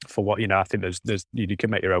 For what I think there's you can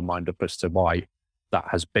make your own mind up as to why that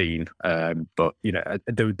has been, but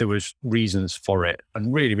there was reasons for it,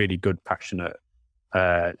 and really, really good, passionate,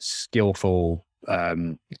 skillful,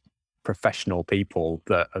 professional people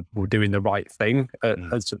that were doing the right thing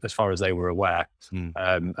as far as they were aware.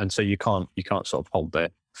 And so you can't sort of hold their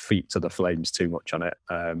feet to the flames too much on it,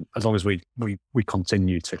 as long as we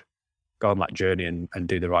continue to go on that journey and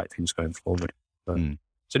do the right things going forward. But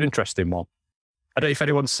it's an interesting one. I don't know if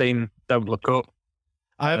anyone's seen Don't Look Up.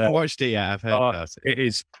 I haven't watched it yet. I've heard about it. It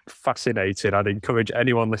is fascinating. I'd encourage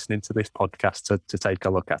anyone listening to this podcast to take a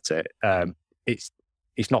look at it.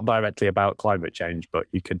 It's not directly about climate change, but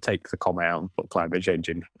you can take the comma out and put climate change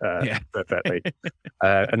in perfectly.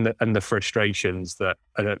 And the frustrations that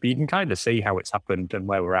you can kind of see how it's happened and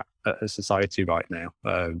where we're at as a society right now.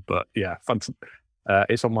 But yeah,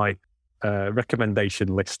 it's on my recommendation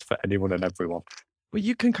list for anyone and everyone. Well,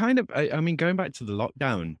 you can kind of, going back to the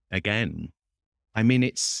lockdown again,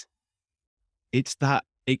 it's that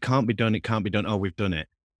it can't be done. Oh, we've done it.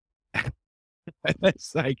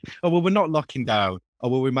 It's like, oh, well, we're not locking down. Oh,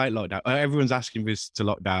 well, we might lock down. Oh, everyone's asking us to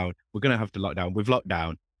lock down. We're going to have to lock down. We've locked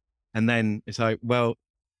down. And then it's like, well,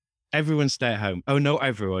 everyone stay at home. Oh, no,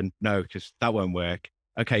 everyone. No, because that won't work.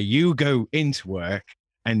 Okay, you go into work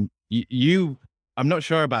and you I'm not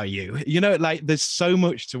sure about you. There's so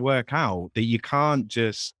much to work out that you can't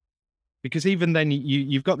just, because even then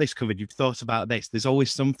you've got this covered. You've thought about this. There's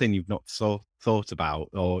always something you've not thought about,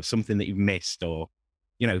 or something that you've missed, or,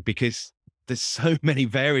 because there's so many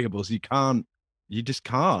variables. You just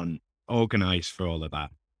can't organize for all of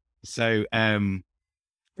that. So,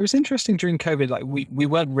 it was interesting during COVID. Like we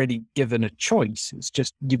weren't really given a choice. It's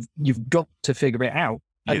just, you've got to figure it out.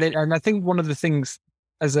 Yeah. And I think one of the things,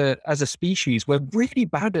 as a species, we're really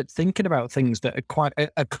bad at thinking about things that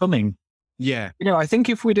are coming. Yeah. I think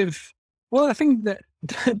if we'd have, I think that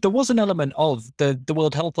there was an element of the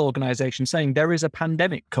World Health Organization saying there is a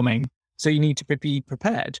pandemic coming, so you need to be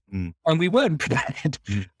prepared. And we weren't prepared.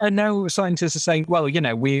 And now scientists are saying, well,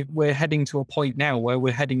 we're heading to a point now where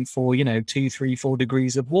we're heading for, 2, 3, 4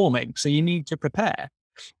 degrees of warming. So you need to prepare.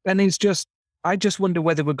 And I just wonder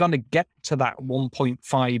whether we're going to get to that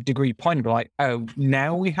 1.5 degree point. We're like, oh,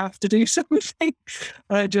 now we have to do something.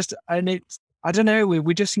 I don't know.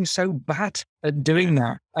 We just seem so bad at doing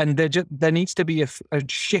that. And there needs to be a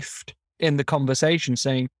shift in the conversation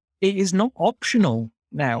saying it is not optional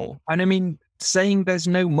now. And saying there's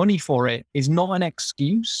no money for it is not an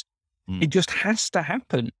excuse. It just has to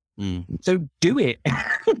happen. So do it.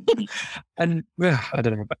 And I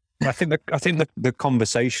don't know. I think the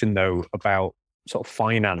conversation though about sort of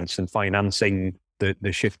finance and financing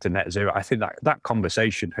the shift to net zero, I think that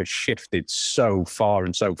conversation has shifted so far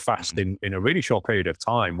and so fast in a really short period of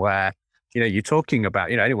time, where you're talking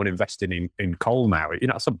about anyone investing in coal now,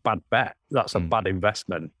 that's a bad bet, that's a bad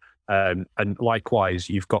investment, and likewise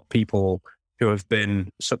you've got people who have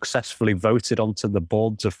been successfully voted onto the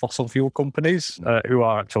boards of fossil fuel companies, who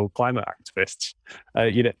are actual climate activists.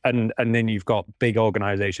 And then you've got big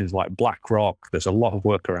organizations like BlackRock. There's a lot of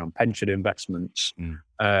work around pension investments,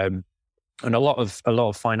 and a lot of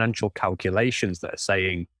financial calculations that are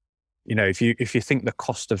saying if you think the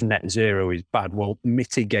cost of net zero is bad, well,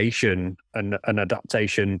 mitigation and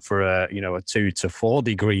adaptation for a 2 to 4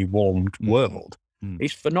 degree warmed world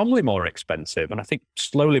is phenomenally more expensive. And I think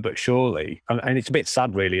slowly but surely, and it's a bit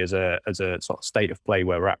sad really as a sort of state of play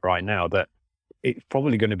where we're at right now, that it's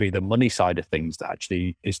probably going to be the money side of things that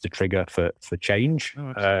actually is the trigger for change.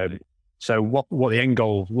 So what the end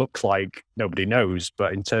goal looks like, nobody knows.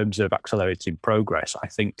 But in terms of accelerating progress, I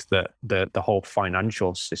think that the whole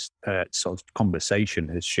financial sort of conversation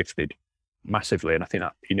has shifted massively. And I think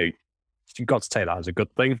that, you've got to take that as a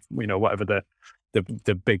good thing, whatever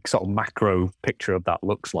the big sort of macro picture of that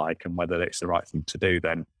looks like and whether it's the right thing to do,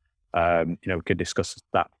 then, we could discuss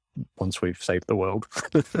that once we've saved the world,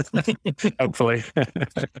 hopefully.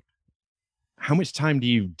 How much time do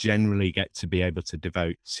you generally get to be able to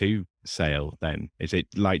devote to Sail then? Is it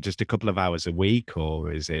like just a couple of hours a week,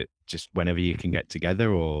 or is it just whenever you can get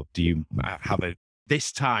together, or do you have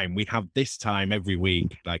we have this time every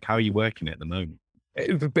week? Like, how are you working at the moment?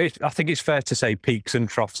 I think it's fair to say peaks and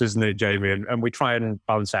troughs, isn't it, Jamie? And we try and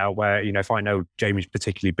balance out where, if I know Jamie's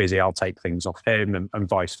particularly busy, I'll take things off him and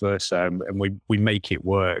vice versa. And we make it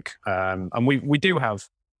work. And we do have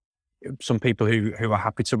some people who are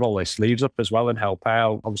happy to roll their sleeves up as well and help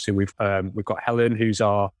out. Obviously, we've got Helen, who's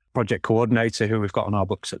our project coordinator, who we've got on our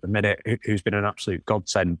books at the minute, who's been an absolute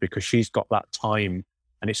godsend because she's got that time.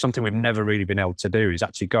 And it's something we've never really been able to do, is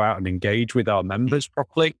actually go out and engage with our members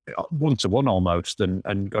properly, one-to-one almost,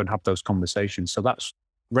 and go and have those conversations. So that's,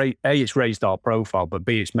 A, it's raised our profile, but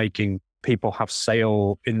B, it's making people have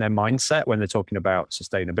Sail in their mindset when they're talking about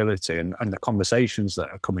sustainability, and the conversations that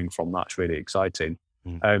are coming from that's really exciting.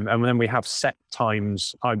 And then we have set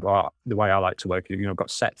times. The way I like to work, I've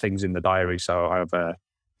got set things in the diary. So I have a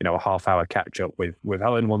half-hour catch-up with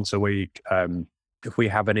Helen once a week. If we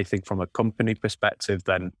have anything from a company perspective,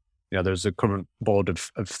 then there's a current board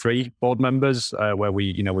of 3 board members where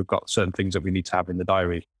we've got certain things that we need to have in the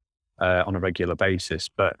diary on a regular basis.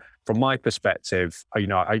 But from my perspective,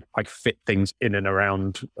 I fit things in and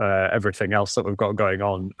around everything else that we've got going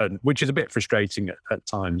on, and which is a bit frustrating at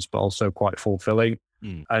times, but also quite fulfilling.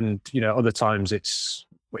 And other times it's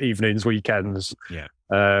evenings, weekends,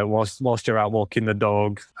 whilst you're out walking the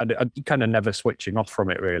dog, and kind of never switching off from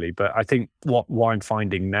it really. But I think what I'm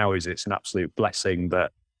finding now is it's an absolute blessing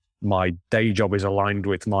that my day job is aligned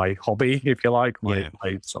with my hobby, if you like, my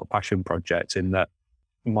sort of passion project, in that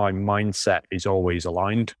my mindset is always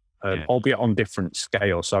aligned, albeit on different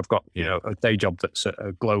scales. So I've got a day job that's at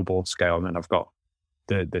a global scale, and then I've got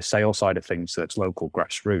the sales side of things that's local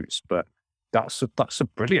grassroots. But that's a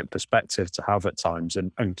brilliant perspective to have at times,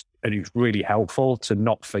 and it's really helpful to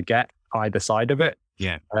not forget either side of it,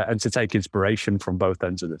 and to take inspiration from both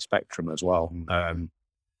ends of the spectrum as well.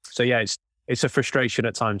 So it's a frustration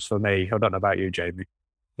at times for me. I don't know about you, Jamie.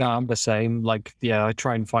 No, I'm the same. I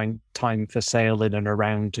try and find time for Sail in and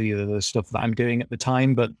around either the stuff that I'm doing at the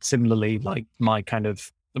time, but similarly, like my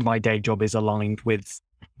day job is aligned with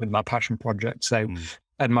my passion project. So.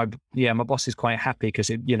 And my boss is quite happy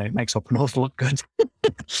because it, makes up an awful lot good.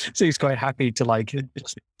 So he's quite happy to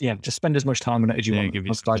just spend as much time on it as you want.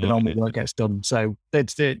 The normal work gets done. So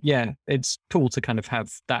it's cool to kind of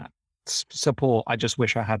have that support. I just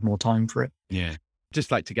wish I had more time for it. Yeah.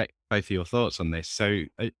 Just like to get both of your thoughts on this. So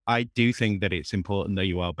I do think that it's important that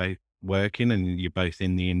you are both working and you're both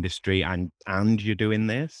in the industry and you're doing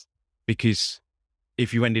this, because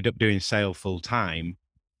if you ended up doing Sail full time,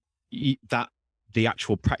 the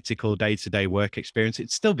actual practical day-to-day work experience,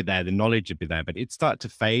 it'd still be there, the knowledge would be there, but it'd start to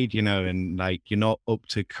fade, and like you're not up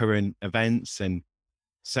to current events. And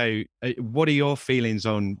so what are your feelings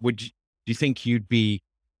on, do you think you'd be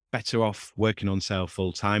better off working on Sail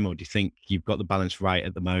full time, or do you think you've got the balance right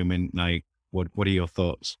at the moment? Like, what are your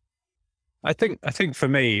thoughts? I think for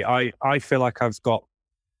me, I feel like I've got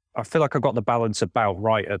the balance about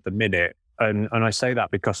right at the minute. And I say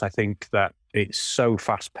that because I think that it's so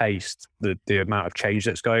fast paced, the amount of change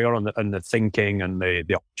that's going on and the thinking and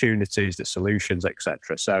the opportunities, the solutions,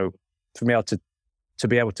 etc. So for me to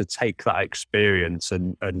be able to take that experience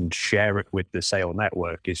and share it with the Sail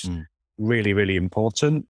network is really, really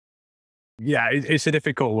important. Yeah, it's a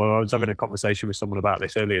difficult one. I was having a conversation with someone about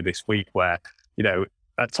this earlier this week where,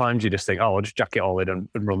 at times you just think, I'll just jack it all in and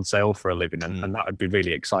run Sail for a living. And that would be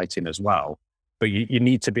really exciting as well. But you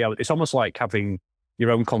need to be able, it's almost like having your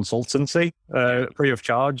own consultancy free of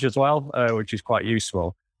charge as well, which is quite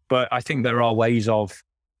useful. But I think there are ways of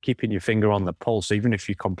keeping your finger on the pulse, even if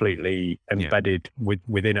you're completely embedded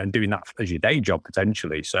within and doing that as your day job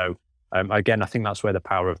potentially. So again, I think that's where the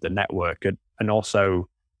power of the network and also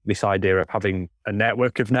this idea of having a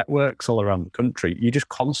network of networks all around the country, you're just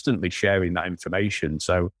constantly sharing that information.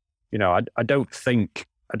 So I don't think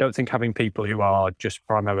having people who are just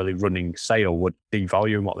primarily running sale would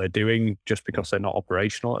devalue what they're doing just because they're not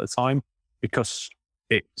operational at the time, because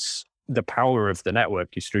it's the power of the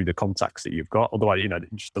network is through the contacts that you've got. Otherwise,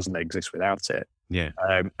 it just doesn't exist without it. Yeah.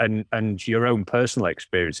 And your own personal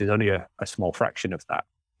experience is only a small fraction of that.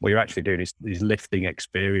 What you're actually doing is lifting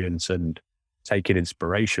experience and taking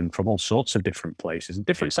inspiration from all sorts of different places and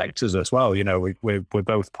different sectors as well. We're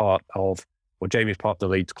both part of, Jamie's part of the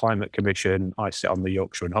Leeds Climate Commission. I sit on the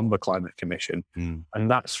Yorkshire and Humber Climate Commission.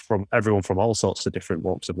 And that's from everyone from all sorts of different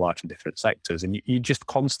walks of life and different sectors. And you're just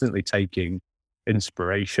constantly taking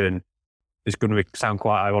inspiration. It's going to sound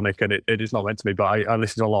quite ironic, and it is not meant to be, but I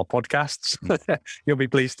listen to a lot of podcasts. You'll be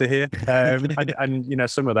pleased to hear. And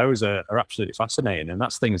some of those are absolutely fascinating. And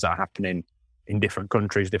that's things that are happening in different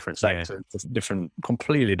countries, different sectors,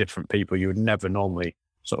 completely different people you would never normally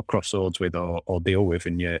sort of cross swords with or deal with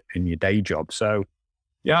in your day job. So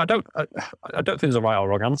I don't think there's a right or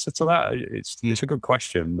wrong answer to that. It's a good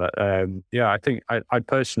question, but I think I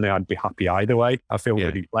personally, I'd be happy either way. I feel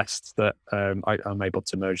really blessed that I'm able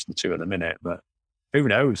to merge the two at the minute, but who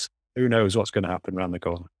knows? Who knows what's going to happen around the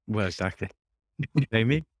corner? Well, exactly.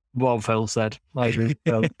 Amy? Well, Phil said, I agree.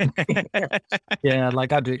 Yeah,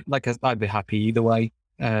 I'd be happy either way.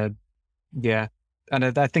 And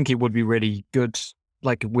I think it would be really good,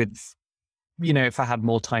 with, if I had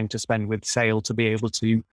more time to spend with sale, to be able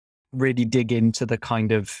to really dig into the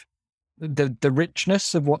kind of the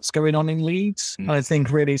richness of what's going on in Leeds. And I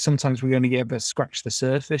think really sometimes we only ever scratch the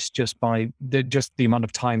surface just by the amount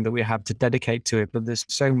of time that we have to dedicate to it. But there's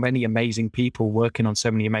so many amazing people working on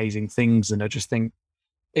so many amazing things, and I just think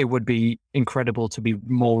it would be incredible to be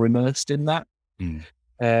more immersed in that.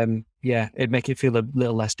 It'd make it feel a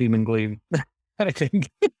little less doom and gloom. I think.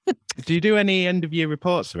 Do you do any end of year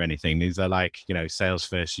reports or anything? These are sales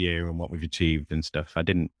first year and what we've achieved and stuff. I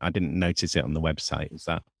didn't notice it on the website. Is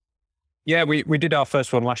that? Yeah, we did our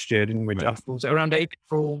first one last year, didn't we? Right. Was it around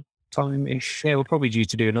April time-ish? Yeah, we're probably due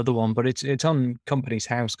to do another one, but it's on Company's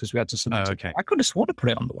House because we had to submit. Oh, okay. I could have sworn to put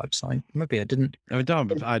it on the website. Maybe I didn't.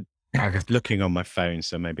 I was looking on my phone,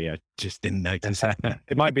 so maybe I just didn't notice it.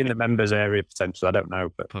 It might be in the members area potentially. I don't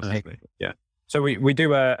know, but possibly. So we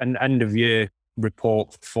do an end of year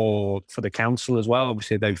report for the council as well.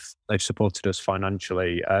 Obviously, they've supported us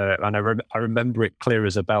financially, and I remember it clear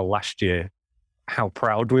as a bell last year how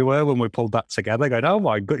proud we were when we pulled that together. Going, oh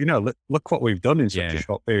my god, look what we've done in such a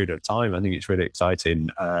short period of time. I think it's really exciting.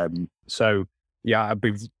 I'd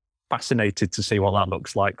be fascinated to see what that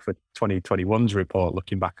looks like for 2021's report,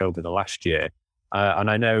 looking back over the last year. And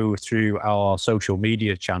I know through our social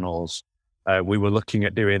media channels, we were looking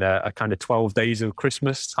at doing a kind of 12 days of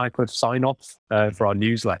Christmas type of sign off for our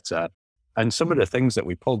newsletter. And some of the things that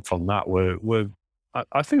we pulled from that were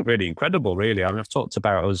I think really incredible, really. I mean, I've talked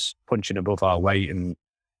about us punching above our weight, and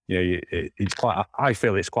I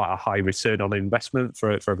feel it's quite a high return on investment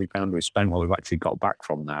for every pound we spend. What we've actually got back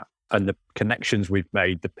from that, and the connections we've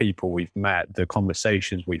made, the people we've met, the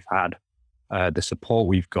conversations we've had, the support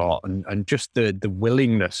we've got, and just the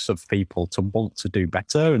willingness of people to want to do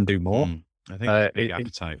better and do more. I think there's a big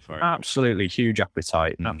appetite for it. Absolutely huge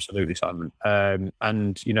appetite. Absolutely, Simon. And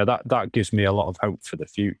that gives me a lot of hope for the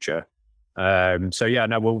future.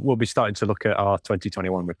 We'll be starting to look at our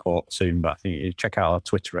 2021 report soon, but I think you check out our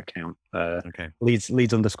Twitter account. Sale_Leeds,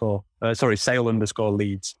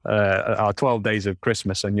 our 12 days of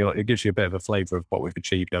Christmas, and it gives you a bit of a flavour of what we've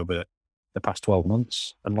achieved over the past 12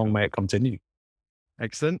 months, and long may it continue.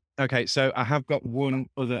 Excellent. Okay, so I have got one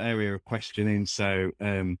other area of questioning. So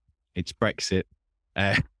it's Brexit,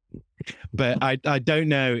 but I don't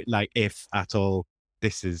know if at all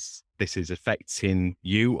this is affecting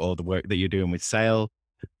you or the work that you're doing with sale.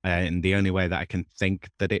 And the only way that I can think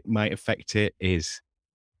that it might affect it is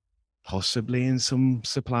possibly in some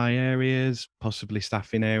supply areas, possibly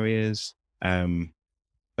staffing areas, but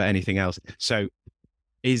anything else. So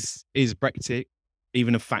is Brexit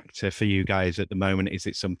even a factor for you guys at the moment? Is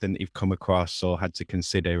it something that you've come across or had to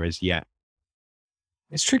consider as yet?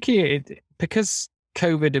 It's tricky because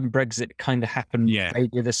COVID and Brexit kind of happened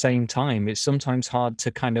maybe at the same time. It's sometimes hard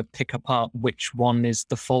to kind of pick apart which one is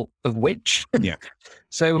the fault of which. Yeah.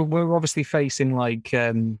 So we're obviously facing like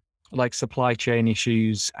supply chain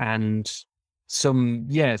issues and some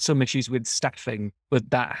issues with staffing, but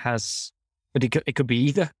it could be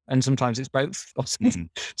either, and sometimes it's both.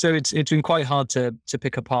 So it's been quite hard to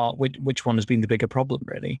pick apart which one has been the bigger problem,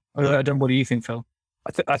 really. I don't. What do you think, Phil?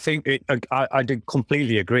 I think I did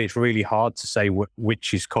completely agree. It's really hard to say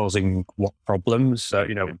which is causing what problems.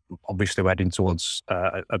 Obviously we're heading towards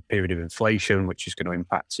a period of inflation, which is going to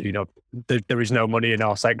impact. There is no money in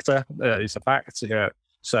our sector. It's a fact.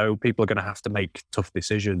 So people are going to have to make tough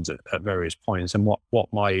decisions at various points. And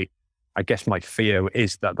my fear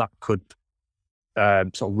is that could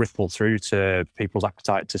sort of ripple through to people's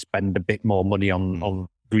appetite to spend a bit more money on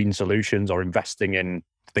green solutions or investing in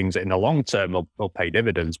things that in the long term will pay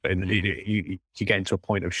dividends. But you get into a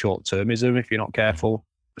point of short termism if you're not careful.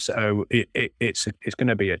 So it's going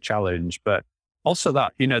to be a challenge. But also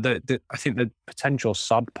that, I think the potential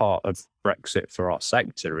sad part of Brexit for our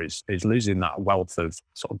sector is losing that wealth of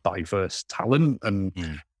sort of diverse talent and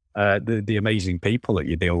the amazing people that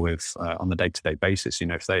you deal with on a day-to-day basis.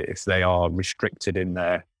 If they are restricted in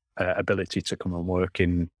their ability to come and work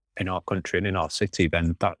in our country and in our city,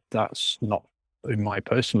 then that's not, in my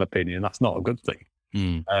personal opinion, that's not a good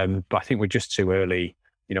thing. But I think we're just too early.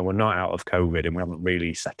 We're not out of COVID and we haven't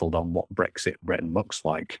really settled on what Brexit Britain looks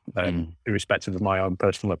like, irrespective of my own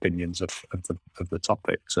personal opinions of the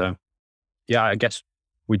topic. So, yeah, I guess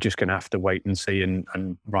we're just going to have to wait and see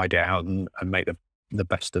and ride it out and make the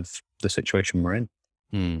best of the situation we're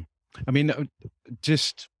in. I mean,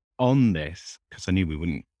 just on this, because I knew we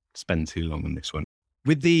wouldn't spend too long on this one,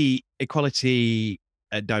 with the equality,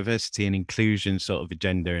 diversity and inclusion sort of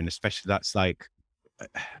agenda, and especially that's like,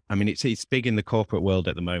 I mean, it's big in the corporate world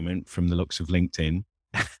at the moment from the looks of LinkedIn.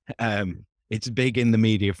 It's big in the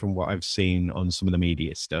media from what I've seen on some of the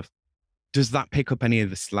media stuff. Does that pick up any of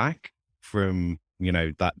the slack from,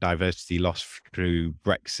 that diversity loss through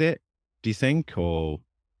Brexit, do you think? Or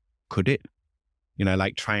could it,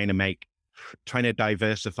 like trying to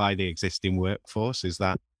diversify the existing workforce?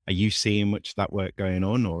 Are you seeing much of that work going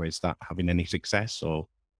on, or is that having any success? Or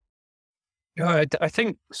I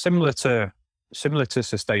think similar to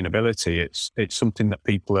sustainability, it's something that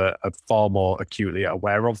people are far more acutely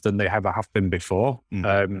aware of than they ever have been before.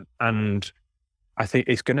 And I think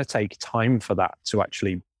it's going to take time for that to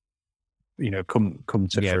actually, come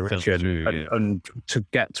to fruition and to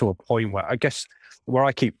get to a point where, I guess, where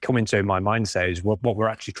I keep coming to in my mindset is what we're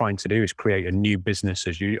actually trying to do is create a new business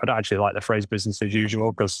as usual. I don't actually like the phrase business as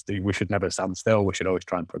usual because we should never stand still. We should always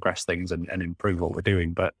try and progress things and improve what we're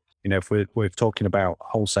doing. But if we're talking about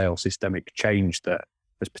wholesale systemic change that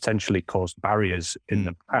has potentially caused barriers in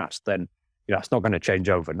the past, then it's not going to change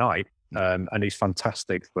overnight. And it's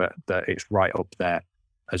fantastic that it's right up there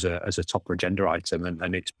as a top agenda item.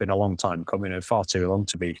 And it's been a long time coming, and far too long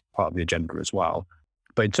to be part of the agenda as well.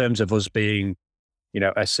 But in terms of us being,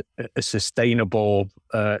 a sustainable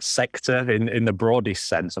sector in the broadest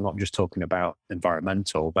sense, I'm not just talking about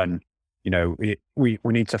environmental, then we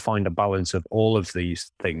need to find a balance of all of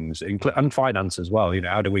these things, and finance as well.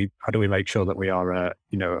 How do we make sure that we are a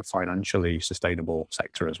financially sustainable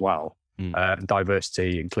sector as well?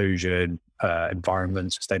 Diversity, inclusion,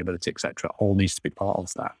 environment, sustainability, etc. all needs to be part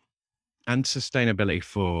of that. And sustainability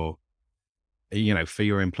for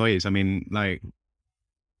your employees. I mean, like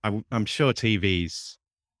I'm sure TV's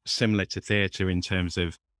similar to theatre in terms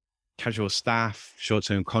of casual staff,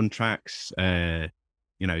 short-term contracts. 0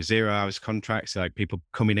 hours contracts, like people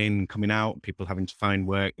coming in, coming out, people having to find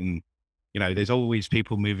work. And, there's always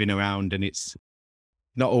people moving around, and it's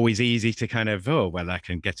not always easy to kind of, I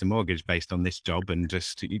can get a mortgage based on this job. And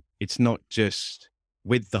it's not just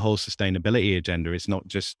with the whole sustainability agenda. It's not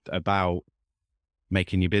just about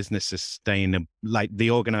making your business sustainable, like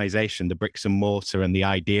the organization, the bricks and mortar and the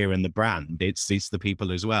idea and the brand. It's the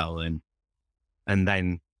people as well. And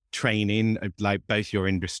then training, like both your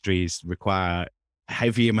industries require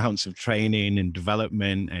heavy amounts of training and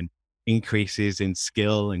development and increases in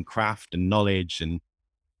skill and craft and knowledge. And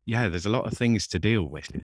there's a lot of things to deal with.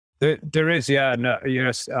 There is,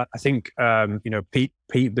 yes. I think,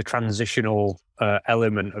 the transitional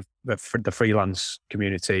element of the freelance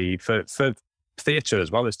community for theatre as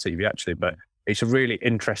well as TV, actually. But it's a really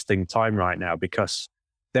interesting time right now because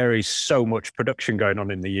there is so much production going on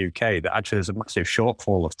in the UK that actually there's a massive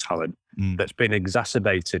shortfall of talent that's been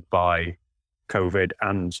exacerbated by COVID.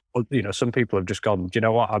 And, some people have just gone, do you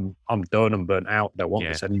know what? I'm done. I'm burnt out. Don't want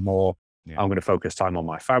this anymore. Yeah. I'm going to focus time on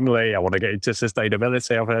my family. I want to get into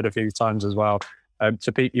sustainability. I've heard a few times as well.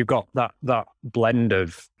 So you've got that blend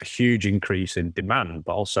of a huge increase in demand,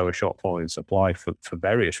 but also a shortfall in supply for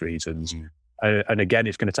various reasons. And again,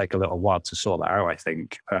 it's going to take a little while to sort that out, I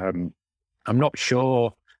think. I'm not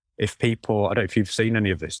sure if people, I don't know if you've seen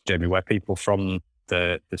any of this, Jamie, where people from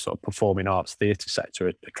the sort of performing arts theatre sector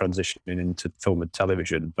are transitioning into film and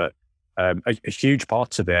television. But a huge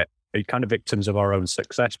part of it are kind of victims of our own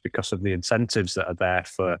success because of the incentives that are there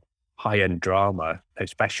for high-end drama,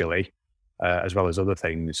 especially, as well as other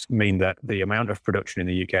things, mean that the amount of production in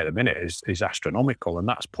the UK at the minute is astronomical. And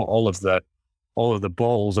that's put all of the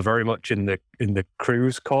balls are very much in the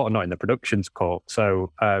crew's court, not in the production's court.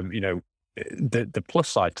 So, the plus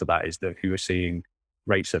side to that is that you are seeing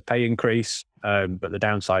rates of pay increase, but the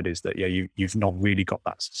downside is that you've not really got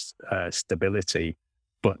that stability.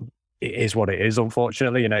 But it is what it is,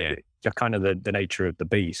 unfortunately. It's kind of the nature of the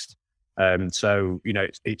beast. So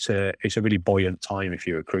it's a really buoyant time if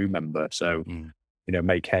you're a crew member. So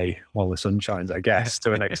make hay while the sun shines, I guess,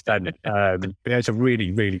 to an extent. But it's a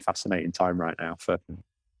really, really fascinating time right now for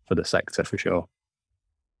the sector, for sure.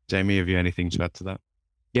 Jamie, have you anything to add to that?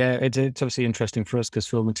 Yeah, it's obviously interesting for us because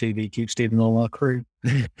film and TV keep stealing all our crew.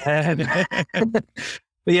 But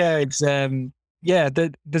yeah, it's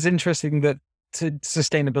there's interesting that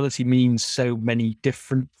sustainability means so many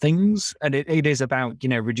different things, and it is about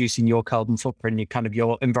reducing your carbon footprint,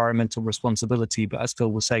 your environmental responsibility. But as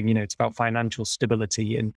Phil was saying, it's about financial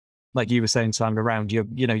stability, and like you were saying, Simon, around your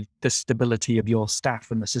the stability of your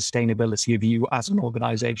staff and the sustainability of you as an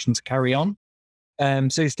organisation to carry on.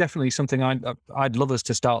 So it's definitely something I'd love us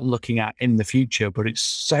to start looking at in the future, but it's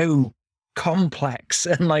so complex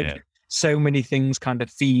and so many things kind of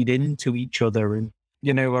feed into each other. And,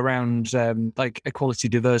 around like equality,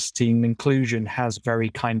 diversity and inclusion has very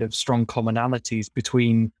kind of strong commonalities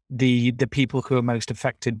between the people who are most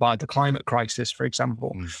affected by the climate crisis, for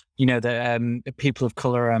example, the people of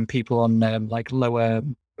color and people on like lower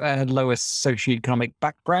socioeconomic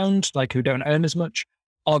background, like who don't earn as much,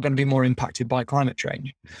 are going to be more impacted by climate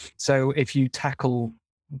change. So if you tackle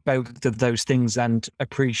both of those things and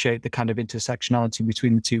appreciate the kind of intersectionality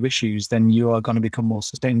between the two issues, then you are going to become more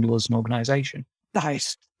sustainable as an organization. That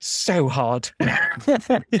is so hard.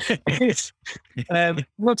 It's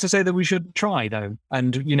not to say that we should try though.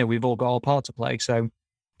 And, we've all got our part to play. So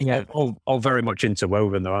yeah. All very much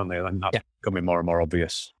interwoven though, aren't they? And that's becoming more and more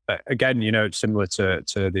obvious. But again, it's similar to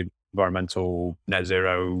the environmental net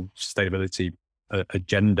zero sustainability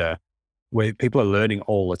agenda, where people are learning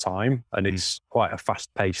all the time, and it's quite a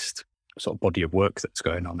fast-paced sort of body of work that's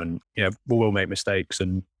going on. And we will make mistakes,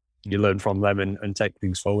 and you learn from them and take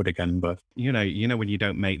things forward again. But when you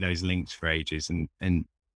don't make those links for ages, and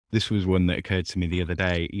this was one that occurred to me the other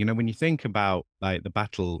day. When you think about like the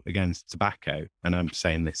battle against tobacco, and I'm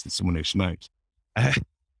saying this as someone who smokes,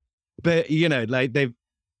 but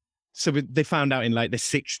so they found out in like the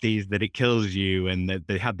 60s that it kills you, and that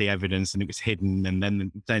they had the evidence and it was hidden.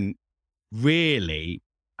 And then really,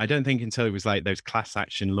 I don't think until it was like those class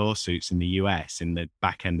action lawsuits in the US in the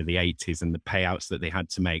back end of the 80s and the payouts that they had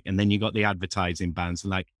to make. And then you got the advertising bans.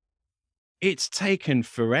 Like, it's taken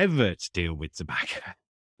forever to deal with tobacco.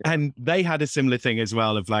 And they had a similar thing as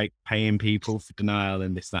well of like paying people for denial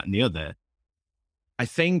and this, that, and the other. I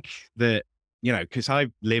think that, because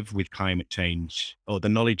I've lived with climate change, or the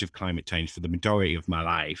knowledge of climate change, for the majority of my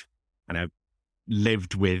life. And I've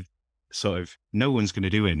lived with sort of, no one's going to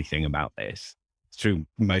do anything about this through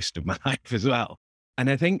most of my life as well. And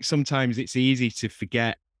I think sometimes it's easy to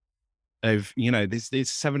forget of, there's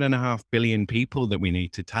 7.5 billion people that we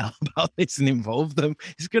need to tell about this and involve them.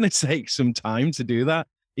 It's going to take some time to do that,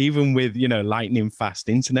 even with, lightning fast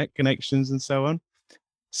internet connections and so on.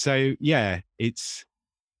 So yeah, it's,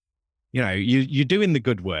 you're doing the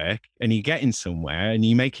good work and you're getting somewhere and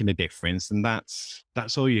you're making a difference. And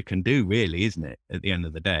that's all you can do really, isn't it? At the end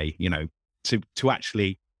of the day, to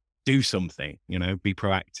actually do something, be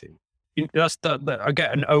proactive. That's I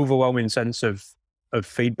get an overwhelming sense of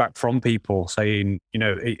feedback from people saying,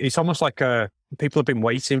 it's almost like people have been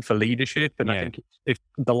waiting for leadership. And I think if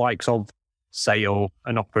the likes of Sail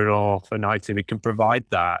and Opera and ITV can provide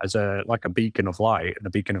that as a beacon of light and a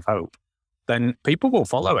beacon of hope, then people will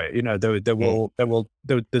follow it.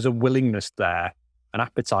 There's a willingness there, an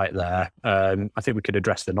appetite there. I think we could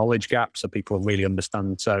address the knowledge gap so people really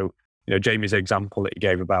understand. So, Jamie's example that he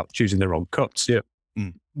gave about choosing the wrong cuts,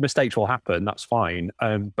 mistakes will happen. That's fine.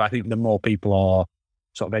 But I think the more people are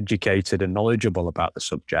sort of educated and knowledgeable about the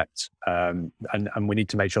subject, and we need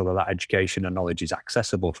to make sure that education and knowledge is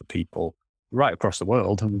accessible for people right across the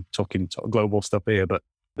world. I'm talking sort of global stuff here, but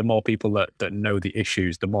the more people that know the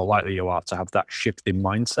issues, the more likely you are to have that shift in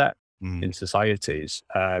mindset in societies.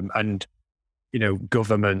 And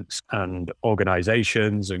governments and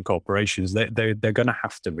organizations and corporations, they're going to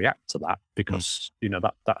have to react to that because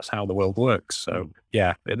that's how the world works. So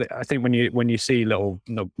yeah, I think when you see little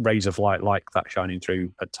rays of light like that shining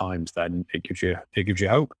through at times, then it gives you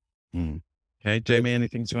hope. Okay, Jamie,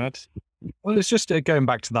 anything to add? Well, it's just going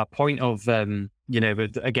back to that point of,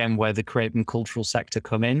 again, where the creative and cultural sector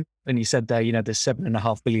come in. And you said there, there's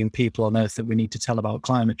 7.5 billion people on Earth that we need to tell about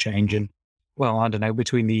climate change. And, well, I don't know,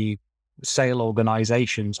 between the Sail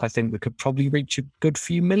organizations, I think we could probably reach a good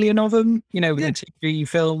few million of them, TV,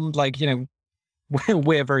 film,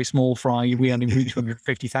 we're very small fry. We only reach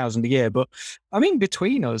 250,000 a year. But I mean,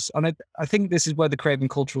 between us, and I think this is where the creative and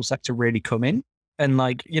cultural sector really come in. And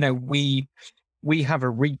like, we have a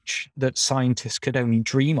reach that scientists could only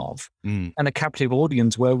dream of, and a captive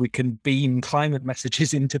audience where we can beam climate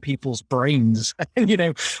messages into people's brains.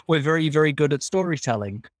 And, we're very, very good at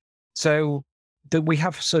storytelling. So that we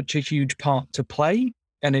have such a huge part to play,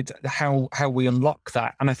 and it's how we unlock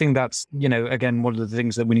that. And I think that's, again, one of the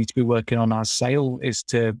things that we need to be working on as SAIL is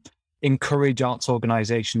to encourage arts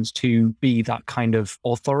organizations to be that kind of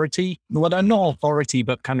authority. Well, not authority,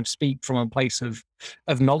 but kind of speak from a place of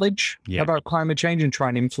knowledge about climate change and try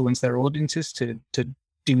and influence their audiences to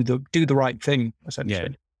do the right thing, essentially. Yeah,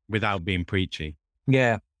 without being preachy.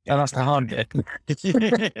 Yeah, and that's the hard bit.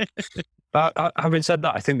 But having said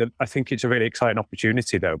that, I think it's a really exciting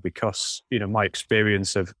opportunity though, because my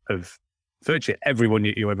experience of virtually everyone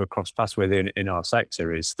you ever cross paths with in our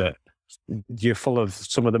sector is that you're full of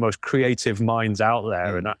some of the most creative minds out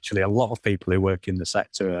there, and actually a lot of people who work in the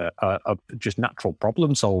sector are just natural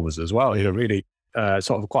problem solvers as well. Really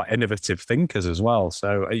sort of quite innovative thinkers as well.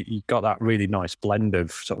 So you've got that really nice blend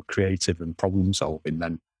of sort of creative and problem solving.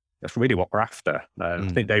 Then that's really what we're after. I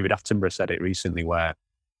think David Attenborough said it recently, where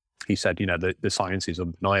he said, the science is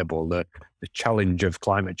undeniable. The challenge of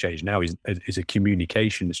climate change now is a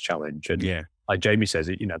communications challenge. And like Jamie says,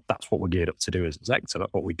 that's what we're geared up to do as a sector.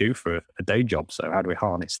 That's what we do for a day job. So how do we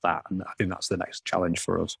harness that? And I think that's the next challenge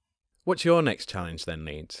for us. What's your next challenge then,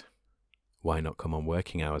 Leeds? Why not come on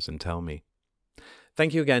Working Hours and tell me?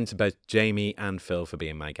 Thank you again to both Jamie and Phil for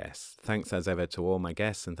being my guests. Thanks as ever to all my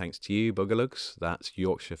guests, and thanks to you, Buggerlugs. That's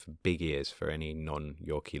Yorkshire for big ears for any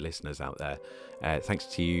non-Yorkie listeners out there. Thanks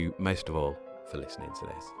to you, most of all, for listening to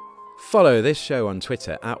this. Follow this show on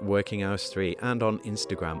Twitter at Working Hours 3 and on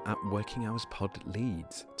Instagram at Working Hours Pod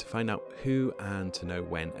Leeds to find out who and to know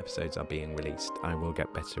when episodes are being released. I will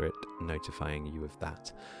get better at notifying you of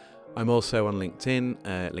that. I'm also on LinkedIn,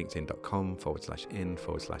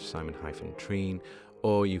 linkedin.com/in/Simon-Treen,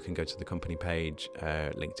 or you can go to the company page,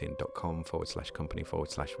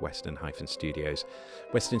 linkedin.com/company/Western-Studios.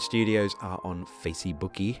 Western Studios are on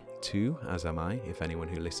Facebooky too, as am I, if anyone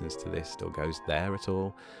who listens to this still goes there at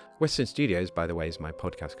all. Western Studios, by the way, is my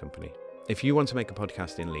podcast company. If you want to make a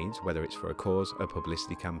podcast in Leeds, whether it's for a cause, a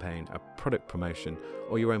publicity campaign, a product promotion,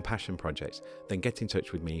 or your own passion projects, then get in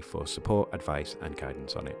touch with me for support, advice, and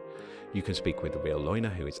guidance on it. You can speak with a real loiner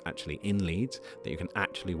who is actually in Leeds, that you can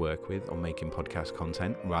actually work with on making podcast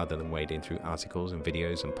content rather than wading through articles and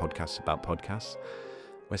videos and podcasts about podcasts.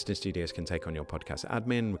 Western Studios can take on your podcast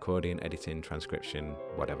admin, recording, editing, transcription,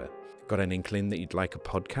 whatever. Got an inkling that you'd like a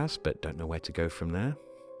podcast but don't know where to go from there?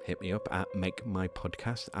 Hit me up at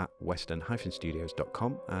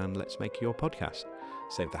makemypodcast@western-studios.com and let's make your podcast.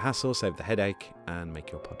 Save the hassle, save the headache, and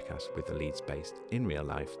make your podcast with a Leeds-based, in real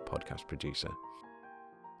life podcast producer.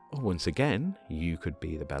 Or once again, you could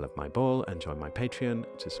be the belle of my ball and join my Patreon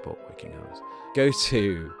to support Working Hours. Go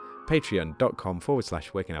to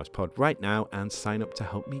patreon.com/Working Hours Pod right now and sign up to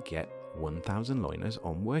help me get 1,000 loiners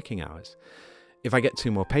on Working Hours. If I get 2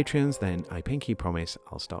 more Patreons, then I pinky promise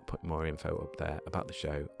I'll start putting more info up there about the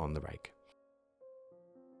show on the reg.